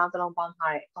both နဲ့ noun တစ်လုံးပေါင်း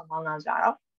ထားတယ် compound noun ကြ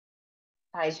တော့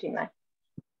ဒါရှိမယ်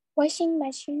Washing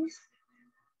machine.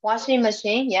 Washing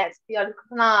machine, yes. ပြီးတော့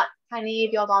ခုနထိုင်နေ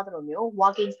ပြောသွားသလိုမျိုး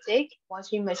walking stick,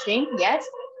 washing machine, yes.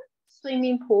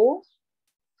 Swimming pool,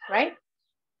 right?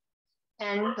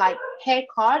 And like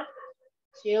haircut,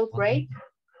 jailbreak.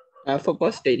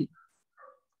 Football stadium.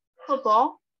 Football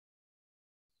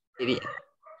Stadium.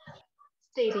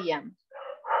 stadium.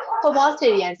 Football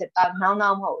stadium ဆိုတာနောင်မ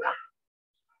ဟုတ်လား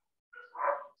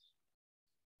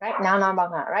right နောင်ပေါ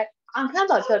င်းတာ right အခန်း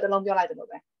တော်ချက်တစ်လုံးပြောလိုက်တယ်လို့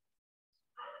ပဲ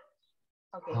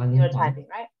okay you're typing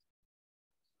right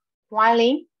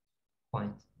violin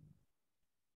Point.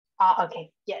 Okay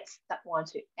yes that one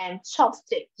too and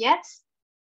chopstick yes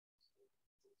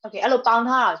okay အဲ့လိုပေါင်း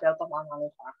ထားတာဆိုတော့ compound noun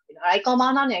လို့ခေါ်တာဒီတော့အဲ့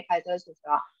compound noun နဲ့ခိုင်ဆို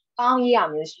တော့ပေါင်းရေးရ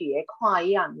မျိုးရှိရယ်ခွာ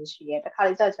ရေးရမျိုးရှိရယ်တစ်ခါ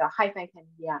လေကျတော့ hyphen ခံ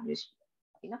ရေးရမျိုးရှိတယ်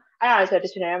ဒီနော်အဲ့ဒါလည်းဆိုတော့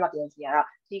dictionary မှာပြန်ကြည့်ရတော့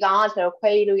ဒီကောင်ကဆိုတော့ခွဲ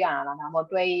ရေးလို့ရတာလားဒါမှမဟုတ်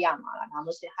တွဲရေးရမှာလားဒါမှမ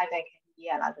ဟုတ် hyphen ခံရေး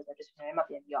ရလားဆိုတော့ dictionary မှာ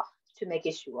ပြန်ပြီးတော့ to make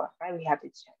it sure right we have to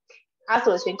check အဲ့ဆို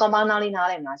လို့ရှိရင် compound noun လေးနား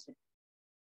လည်မလားရှင်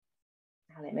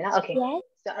နားလည်မယ်နော် okay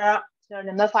so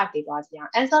number 5 လေးသွားကြည့်အော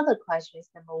င် answer the questions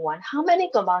number 1 how many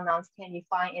compound nouns can you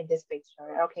find in this picture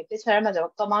okay picture မှာဆို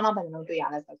တော့ compound noun ဘယ်နှလုံးတွေ့ရ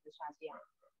လဲဆိုတော့ရှာကြည့်အောင်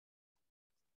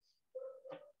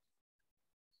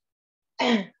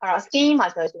အဲ့တော့ skiing မှာ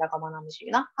ဆိုတော့ရှိတာ compound noun မရှိ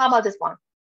ဘူးနော် how about this one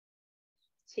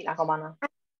ရှိလား compound noun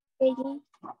Skating.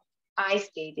 ice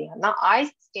skating not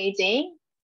ice skating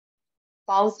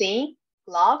bouncing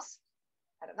gloves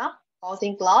I don't know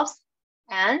bouncing gloves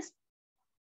and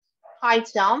high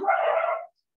jump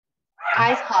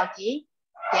ice hockey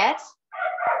yes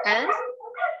and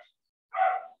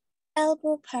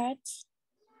Elbow pads.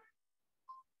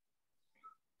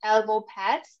 elbow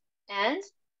pads and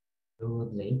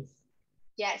Rollerblades.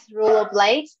 yes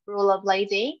rollerblades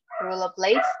rollerblading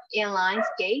rollerblades inline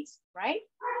skates right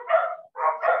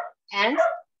and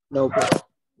snowboarding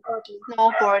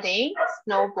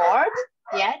snowboard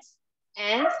yes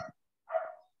and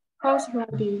Horse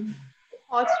riding.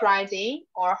 horse riding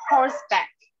or horseback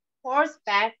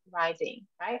riding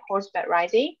right horseback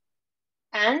riding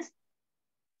and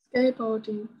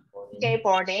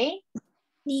skateboarding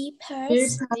Knee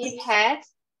pads.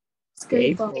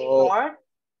 skateboard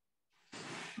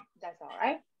that's all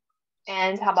right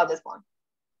and how about this one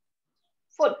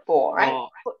football right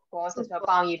football is a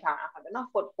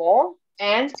football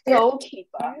and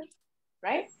goalkeeper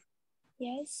right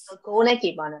Yes. so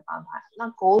goalkeeper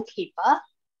not goalkeeper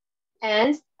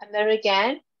and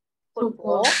American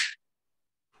football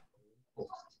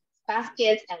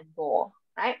basket and ball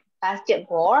right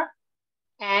basketball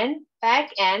and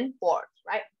back and board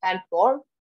right backboard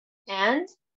and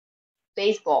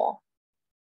baseball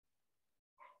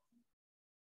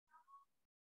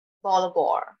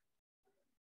volleyball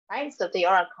right so they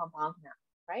are a compound now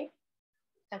right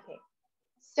okay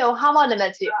so how about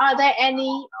number 2 are there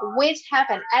any which have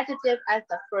an adjective as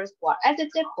the first word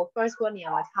adjective for first word နေရာ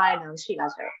မှာထားတဲ့ noun ရှိ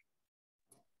လားဆိုတော့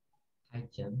High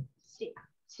jump.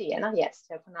 ရှိရနော် yes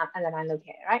ဆိုခုန underline လုပ်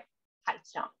ခဲ့ right high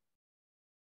jump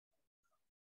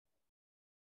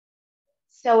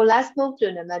so let's move to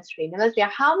number 3 number 3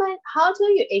 how do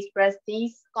you express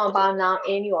these compound noun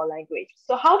in your language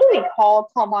so how do we call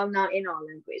compound noun in our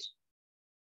language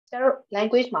so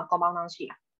language မှာ compound noun ရှိ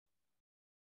လား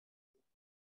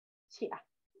ရှိလား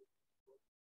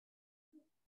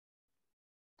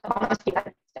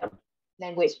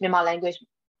language မြန်မာ language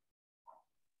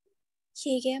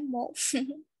ရေခဲမုတ်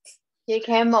ရေ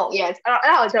ခဲမုတ် yes အဲ့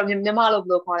ဒါကိုကျွန်တော်မြန်မာလို့ဘယ်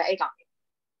လိုခေါ်လဲအဲ့ကောင်မြ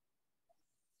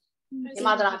န်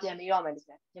မာတရာပြန်ပြီးတော့မယ်ဒီ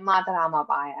မြန်မာတရာမှာ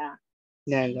ပါတယ်အဲ့ဒါ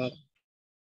နဲတော့ ဟ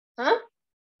မ်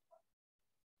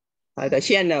အဲ့ဒါ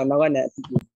ရှင်းတော့နောက်ကနဲ့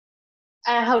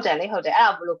ဟုတ်တယ်လေဟုတ်တယ်အဲ့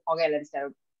ဒါဘယ်လိုခေါ်ခဲ့လဲဒီစ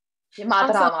မြန်မာတ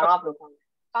ရာမှာတော့ဘယ်လိုခေါ်လဲ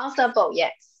bouncer boat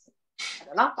yes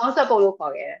ဟုတ်နော် bouncer boat လို့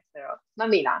ခေါ်ခဲ့တယ်ဆိုတော့မ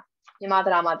မေ့လားမြန်မာတ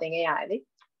ရာမှာသင်ခဲ့ရတယ်လေ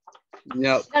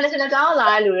no အဲ့ဒါလည်းကျွန်တော်ကြောင်းလာ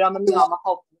တဲ့လူတွေတော့မမေ့တော့မ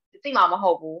ဟုတ်ဘူးသိမှာမဟု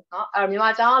တ်ဘူးเนาะအဲ့မြန်မာ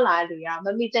ကျောင်းလာတဲ့လူတွေကမ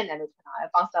မိတဲ့နယ်လို့ထင်တာပဲ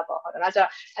concept ပေါ့ဟုတ်တယ်လားကျတော့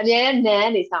အမြဲန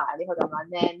န်းနေစားတယ်လေဟုတ်တယ်မလား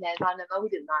နန်းဆိုနံပါတ်ဝိ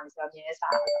တ္တနာနေဆိုတော့အမြဲ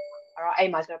စားတယ်အဲ့တော့အဲ့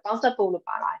မှာကျတော့ concept ပို့လို့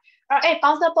ပါလာတယ်အဲ့တော့အဲ့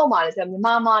concept ပို့မှာလေဆိုတော့မြန်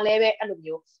မာမှာလည်းပဲအဲ့လို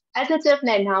မျိုး adjective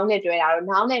နဲ့ noun နဲ့တွဲတာတော့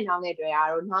noun နဲ့ noun နဲ့တွဲတာ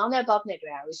တော့ noun နဲ့ verb နဲ့တွဲ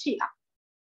တာတော့ရှိလား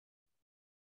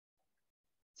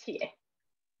ရှိတယ်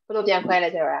ဘယ်လိုပြန်ခွဲလဲ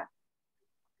ဆိုတော့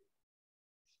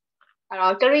အဲ့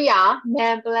တော့ကရိယာ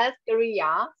nan plus ကရိယာ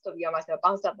ဆိုပြီးတော့မှဆိုတော့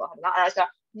ပေါင်းစပ်ပေါ့ဟုတ်လားအဲ့ဒါဆို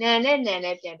တော့ nan နဲ့ nan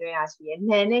နဲ့ပြန်တွဲရရှိရယ်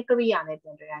nan နဲ့ကရိယာနဲ့ပြ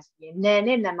န်တွဲရရှိရယ် nan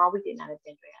နဲ့ nan မဝိသေနနဲ့ပြ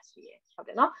န်တွဲရရှိရယ်ဟုတ်တ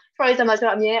ယ်နော် for example ဆို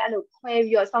တော့အမြဲအဲ့လိုခွဲ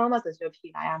ပြီးတော့ဆောင်းမဆိုဆိုဖြေ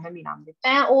လာရမမိလားမသိပ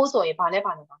န်းအိုးဆိုရင်ဘာနဲ့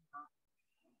ဘာနဲ့ပေါင်းတာ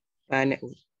ပန်းနဲ့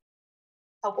အိုး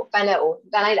ဟုတ်ပေါ့ပန်းနဲ့အိုး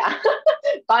တန်လိုက်တာ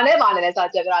ဘာနဲ့ဘာနဲ့လဲဆို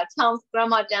တော့ပြောတာ chunks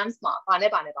grammar terms မှာဘာ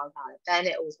နဲ့ဘာနဲ့ပေါင်းတာလဲပန်း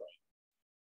နဲ့အိုးဆိုရင်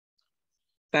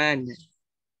ပန်းနဲ့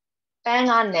ပန်း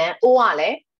က nan အိုးကလ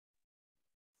ည်း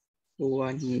အိုးက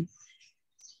နီ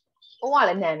အိုးကလ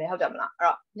ည်း nan ပဲဟုတ်တယ်မလားအဲ့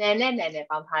တော့ nan နဲ့ nan နဲ့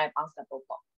ပေါင်းထားတဲ့ပေါင်းစပ်ဖို့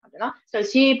ပေါ့ဟုတ်တယ်နော်ဆိုတော့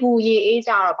ရေဘူးရေအေး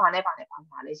ကြတော့ဘာနဲ့ဘာနဲ့ပေါင်း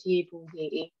ထားလဲရေဘူးရေ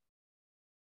အေး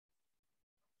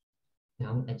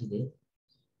noun adjective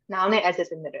noun နဲ့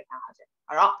adjective နဲ့တွေ့ထားတယ်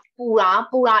အဲ့တော့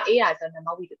ပူတာအေးတာဆိုတော့နံ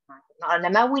ပါတ်ဝိသေသနာဆိုတော့နံ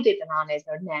ပါတ်ဝိသေသနာနဲ့ဆို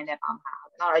တော့ nan နဲ့ပေါင်းထား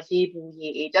တာနော်ရေဘူးရေ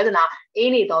အေးပြောချင်တာ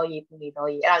အေးနေတော့ရေဘူးနေတော့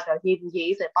ရေအဲ့ဒါဆိုတော့ရေဘူးရေ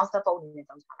အေးဆိုရင်ပေါင်းစပ်ပုံအနေနဲ့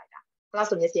သုံးချလိုက်တာဘယ်လောက်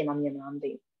ဆိုမျက်စိမှာမြင်မလားမ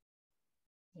သိဘူး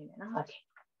မြင်တယ်နော်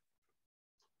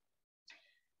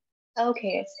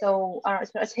Okay, so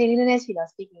speaking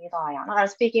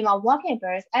speaking of working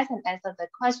birds as an answer the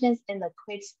questions in the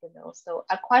quiz below. So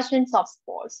a questions of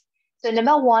sports. So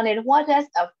number one is what does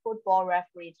a football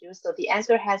referee do? So the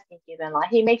answer has been given. Like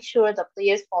he makes sure the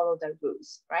players follow the rules,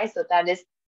 right? So that is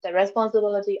the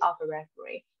responsibility of a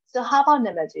referee. So how about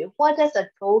number two? What does a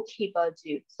goalkeeper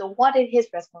do? So what is his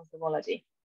responsibility?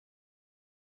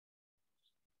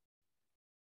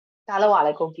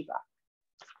 Goalkeeper.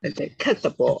 Catch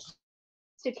the ball.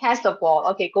 To catch the ball.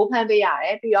 Okay, goal ဖမ်းပေးရတ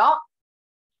ယ်ပြီးတော့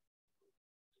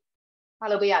ဘာ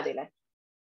လုပ်ပေးရသေးလဲ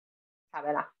ဒါ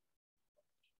ပဲလား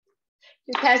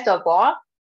To catch the ball,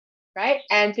 right?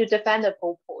 And to defend the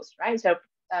goal post, right? So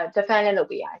defend လုပ်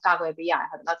ပေးရတယ်ကာကွယ်ပေးရတယ်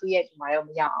ဟုတ်တယ်နော်သူရဲ့ဒီမှာရော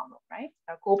မရောက်အောင်လို့ right?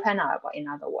 Goal ဖမ်းတာပေါ့ in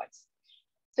other words.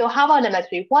 So how about number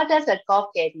 3? What does a golf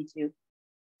caddy do?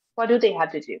 What do they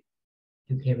have to do?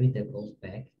 To carry the golf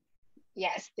bag.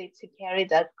 Yes, to carry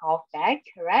the golf bag,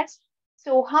 correct?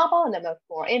 So how about number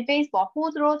 4? In baseball, who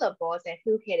throws the balls and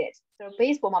who hit it? So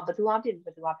baseball မှာဘယ်သူကပြစ်ဘ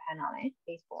ယ်သူကဖမ်းတာလဲ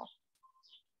baseball.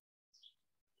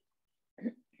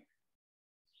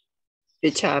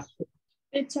 Pitcher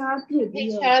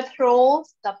throws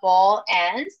the ball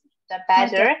and the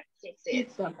batter hits it,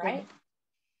 right?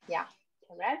 Yeah,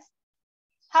 correct.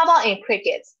 How about in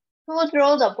cricket? Who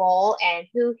throws the ball and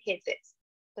who hits it?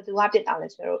 ဘယ်သူကပြစ်တာလဲ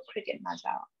ဆိုတော့ cricket မှာ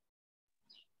ကြာ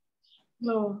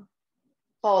တော့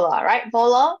Bowler, right?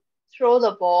 Bowler throw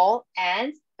the ball and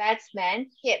batsman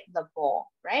hit the ball,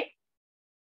 right?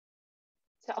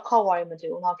 So a call warrior မတူ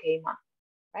ဘူးနော် game မှာ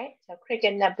right? So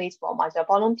cricket နဲ့ baseball မှာဆို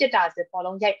ဘောလုံးပြစ်တာဆိုဘော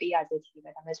လုံးရိုက်ပေးတာဆိုရှိတ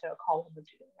ယ်ဒါပေမဲ့ဆိုတော့ call မ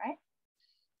တူဘူး right?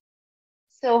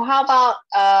 So how about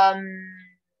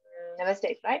number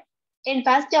 6, right? In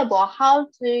basketball, how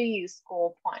do you score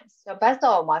points? So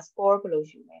basketball မှာ score ဘယ်လို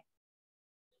ယူလဲ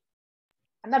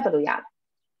အမှတ်ဘယ်လိုရလဲ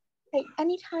Like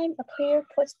anytime a player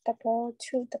puts the ball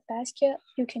through the basket,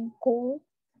 you can goal.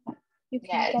 We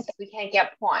can get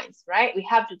points, right? We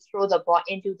have to throw the ball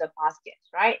into the basket,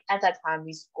 right? At that time,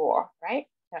 we score, right?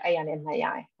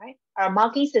 Right? Our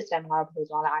marking system, I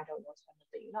don't know.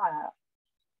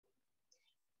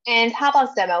 And how about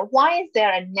 7? Why is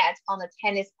there a net on the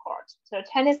tennis court? So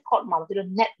tennis court,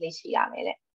 net လေးရှိရမယ်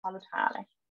လေ။ဘာလို့ထားရလဲ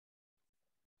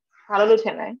။ဘာလို့ထ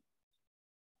င်လဲ။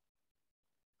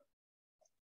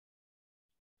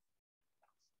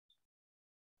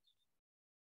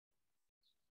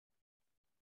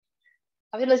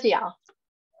ဘာဖြစ်လို့ရှိရအောင်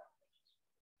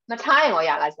မထားရင်ရော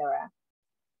ရလားဆရာ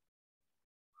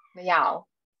မရအောင်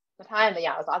မထားရင်မရ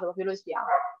အောင်ဆိုတော့ဘာဖြစ်လို့ရှိရအော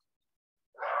င်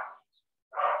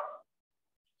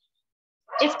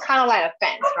It's kind of like a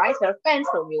fence, right? So a fence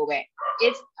လိုမျိုးပဲ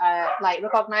it's like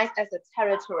recognized as a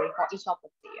territory for each of the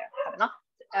player ဟုတ်နော်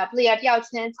player တယောက်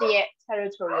ချင်းစီရဲ့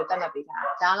territory ကိုသတ်မှတ်ပေးထား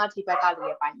တာဒါကဒီဘက်ကလူ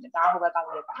ရဲ့ပိုင်းနဲ့ဒါကဟိုဘက်က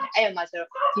လူရဲ့ပိုင်းနဲ့အဲ့မှာဆိုတော့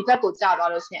ဒီဘက်ကိုကြာ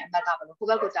သွားလို့ရှိရင်အမှတ်ကဘယ်လိုဟို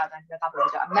ဘက်ကိုကြာသွားရင်ဒီဘက်ကဘယ်လို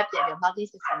ဆိုတော့အမှတ်ပြန်ပြီး multi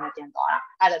system နဲ့ပြန်သွားတာ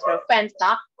အဲ့ဒါဆိုတော့ fence က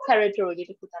territory လေး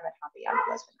တစ်ခုသတ်မှတ်ထားပေးရလို့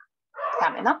ပြောချင်တာဒါ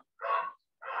မယ်နော်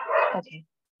Okay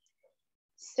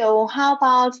so how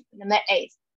about number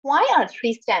 8 Why are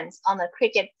 3 stamps on the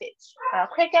cricket pitch?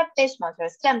 Cricket pitch မှာဆို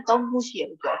stamp 3ခုရှိရ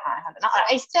လို့ပြောထားတယ်ဟုတ်တယ်နော်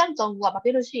အဲ့ stamp 3ခုကဘာဖြ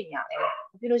စ်လို့ရှိနေရလဲဘာ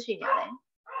ဖြစ်လို့ရှိနေရလဲ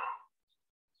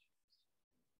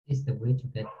Is the way to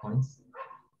get points?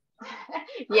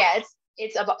 Yes,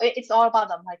 it's all about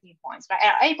the marking points, right?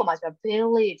 အဲ့ပုံမှာဆို bill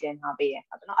လေးတင်ထားပေးရ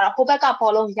ဟုတ်တယ်နော်အဲ့ဟိုဘက်က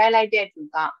ဘောလုံးရိုက်လိုက်တဲ့သူ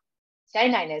ကရို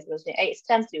က်နိုင်တယ်ဆိုလို့ရှိရင်အဲ့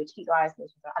stamps တွေကိုထိသွားရဲ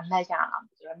ဆိုတော့အမှတ်ရအောင်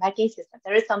ဆိုတော့ marking system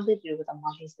there is something to do with the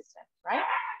marking system, right?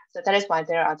 So that is why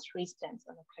there are 3 stamps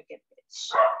on the cricket pitch.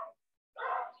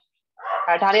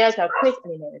 ဒါလေးဆို quiz အ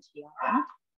နေနဲ့ကြည့်ရအောင်နော်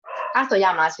အဲ့ဆိုရ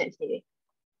မှာရှင်းဖြေ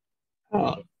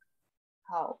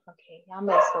ဟုတ် okay ရမ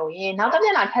ယ်ဆိုရင်နောက်တစ်မျ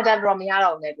က်နှာထပ်တော့မရ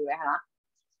တော့ဘူးနဲ့တူတယ်ဟလား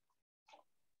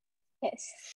Yes.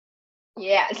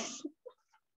 Yes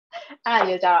အဲ့ဒါ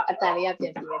မျိုးကြတော့အတန်လေးကပြ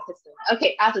င်ပြီးရဖြစ်ဆို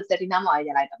okay အဲ့ဒါဆိုဒီနားမှာရ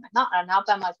လိုက်တော့မယ်เนาะအဲ့နောက်ပ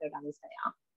တ်မှဆိုတာလေးဆက်ရအော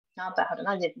င်နောက်ပတ်ဟုတ်တယ်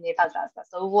နော်နေတော့ကြာ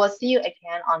ဆို we'll see you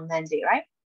again on Monday, right?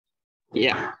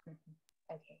 Yeah.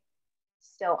 Okay.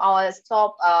 So I'll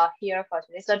stop here for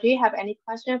today. So do you have any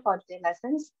question for today's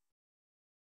lessons?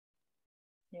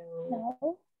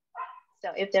 No.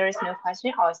 So if there is no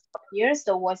question, I'll stop here.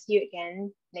 So we'll see you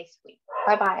again next week.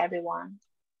 Bye bye, everyone.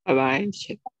 Bye bye.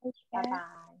 Bye bye.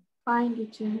 Bye,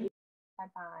 teacher. Bye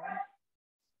bye.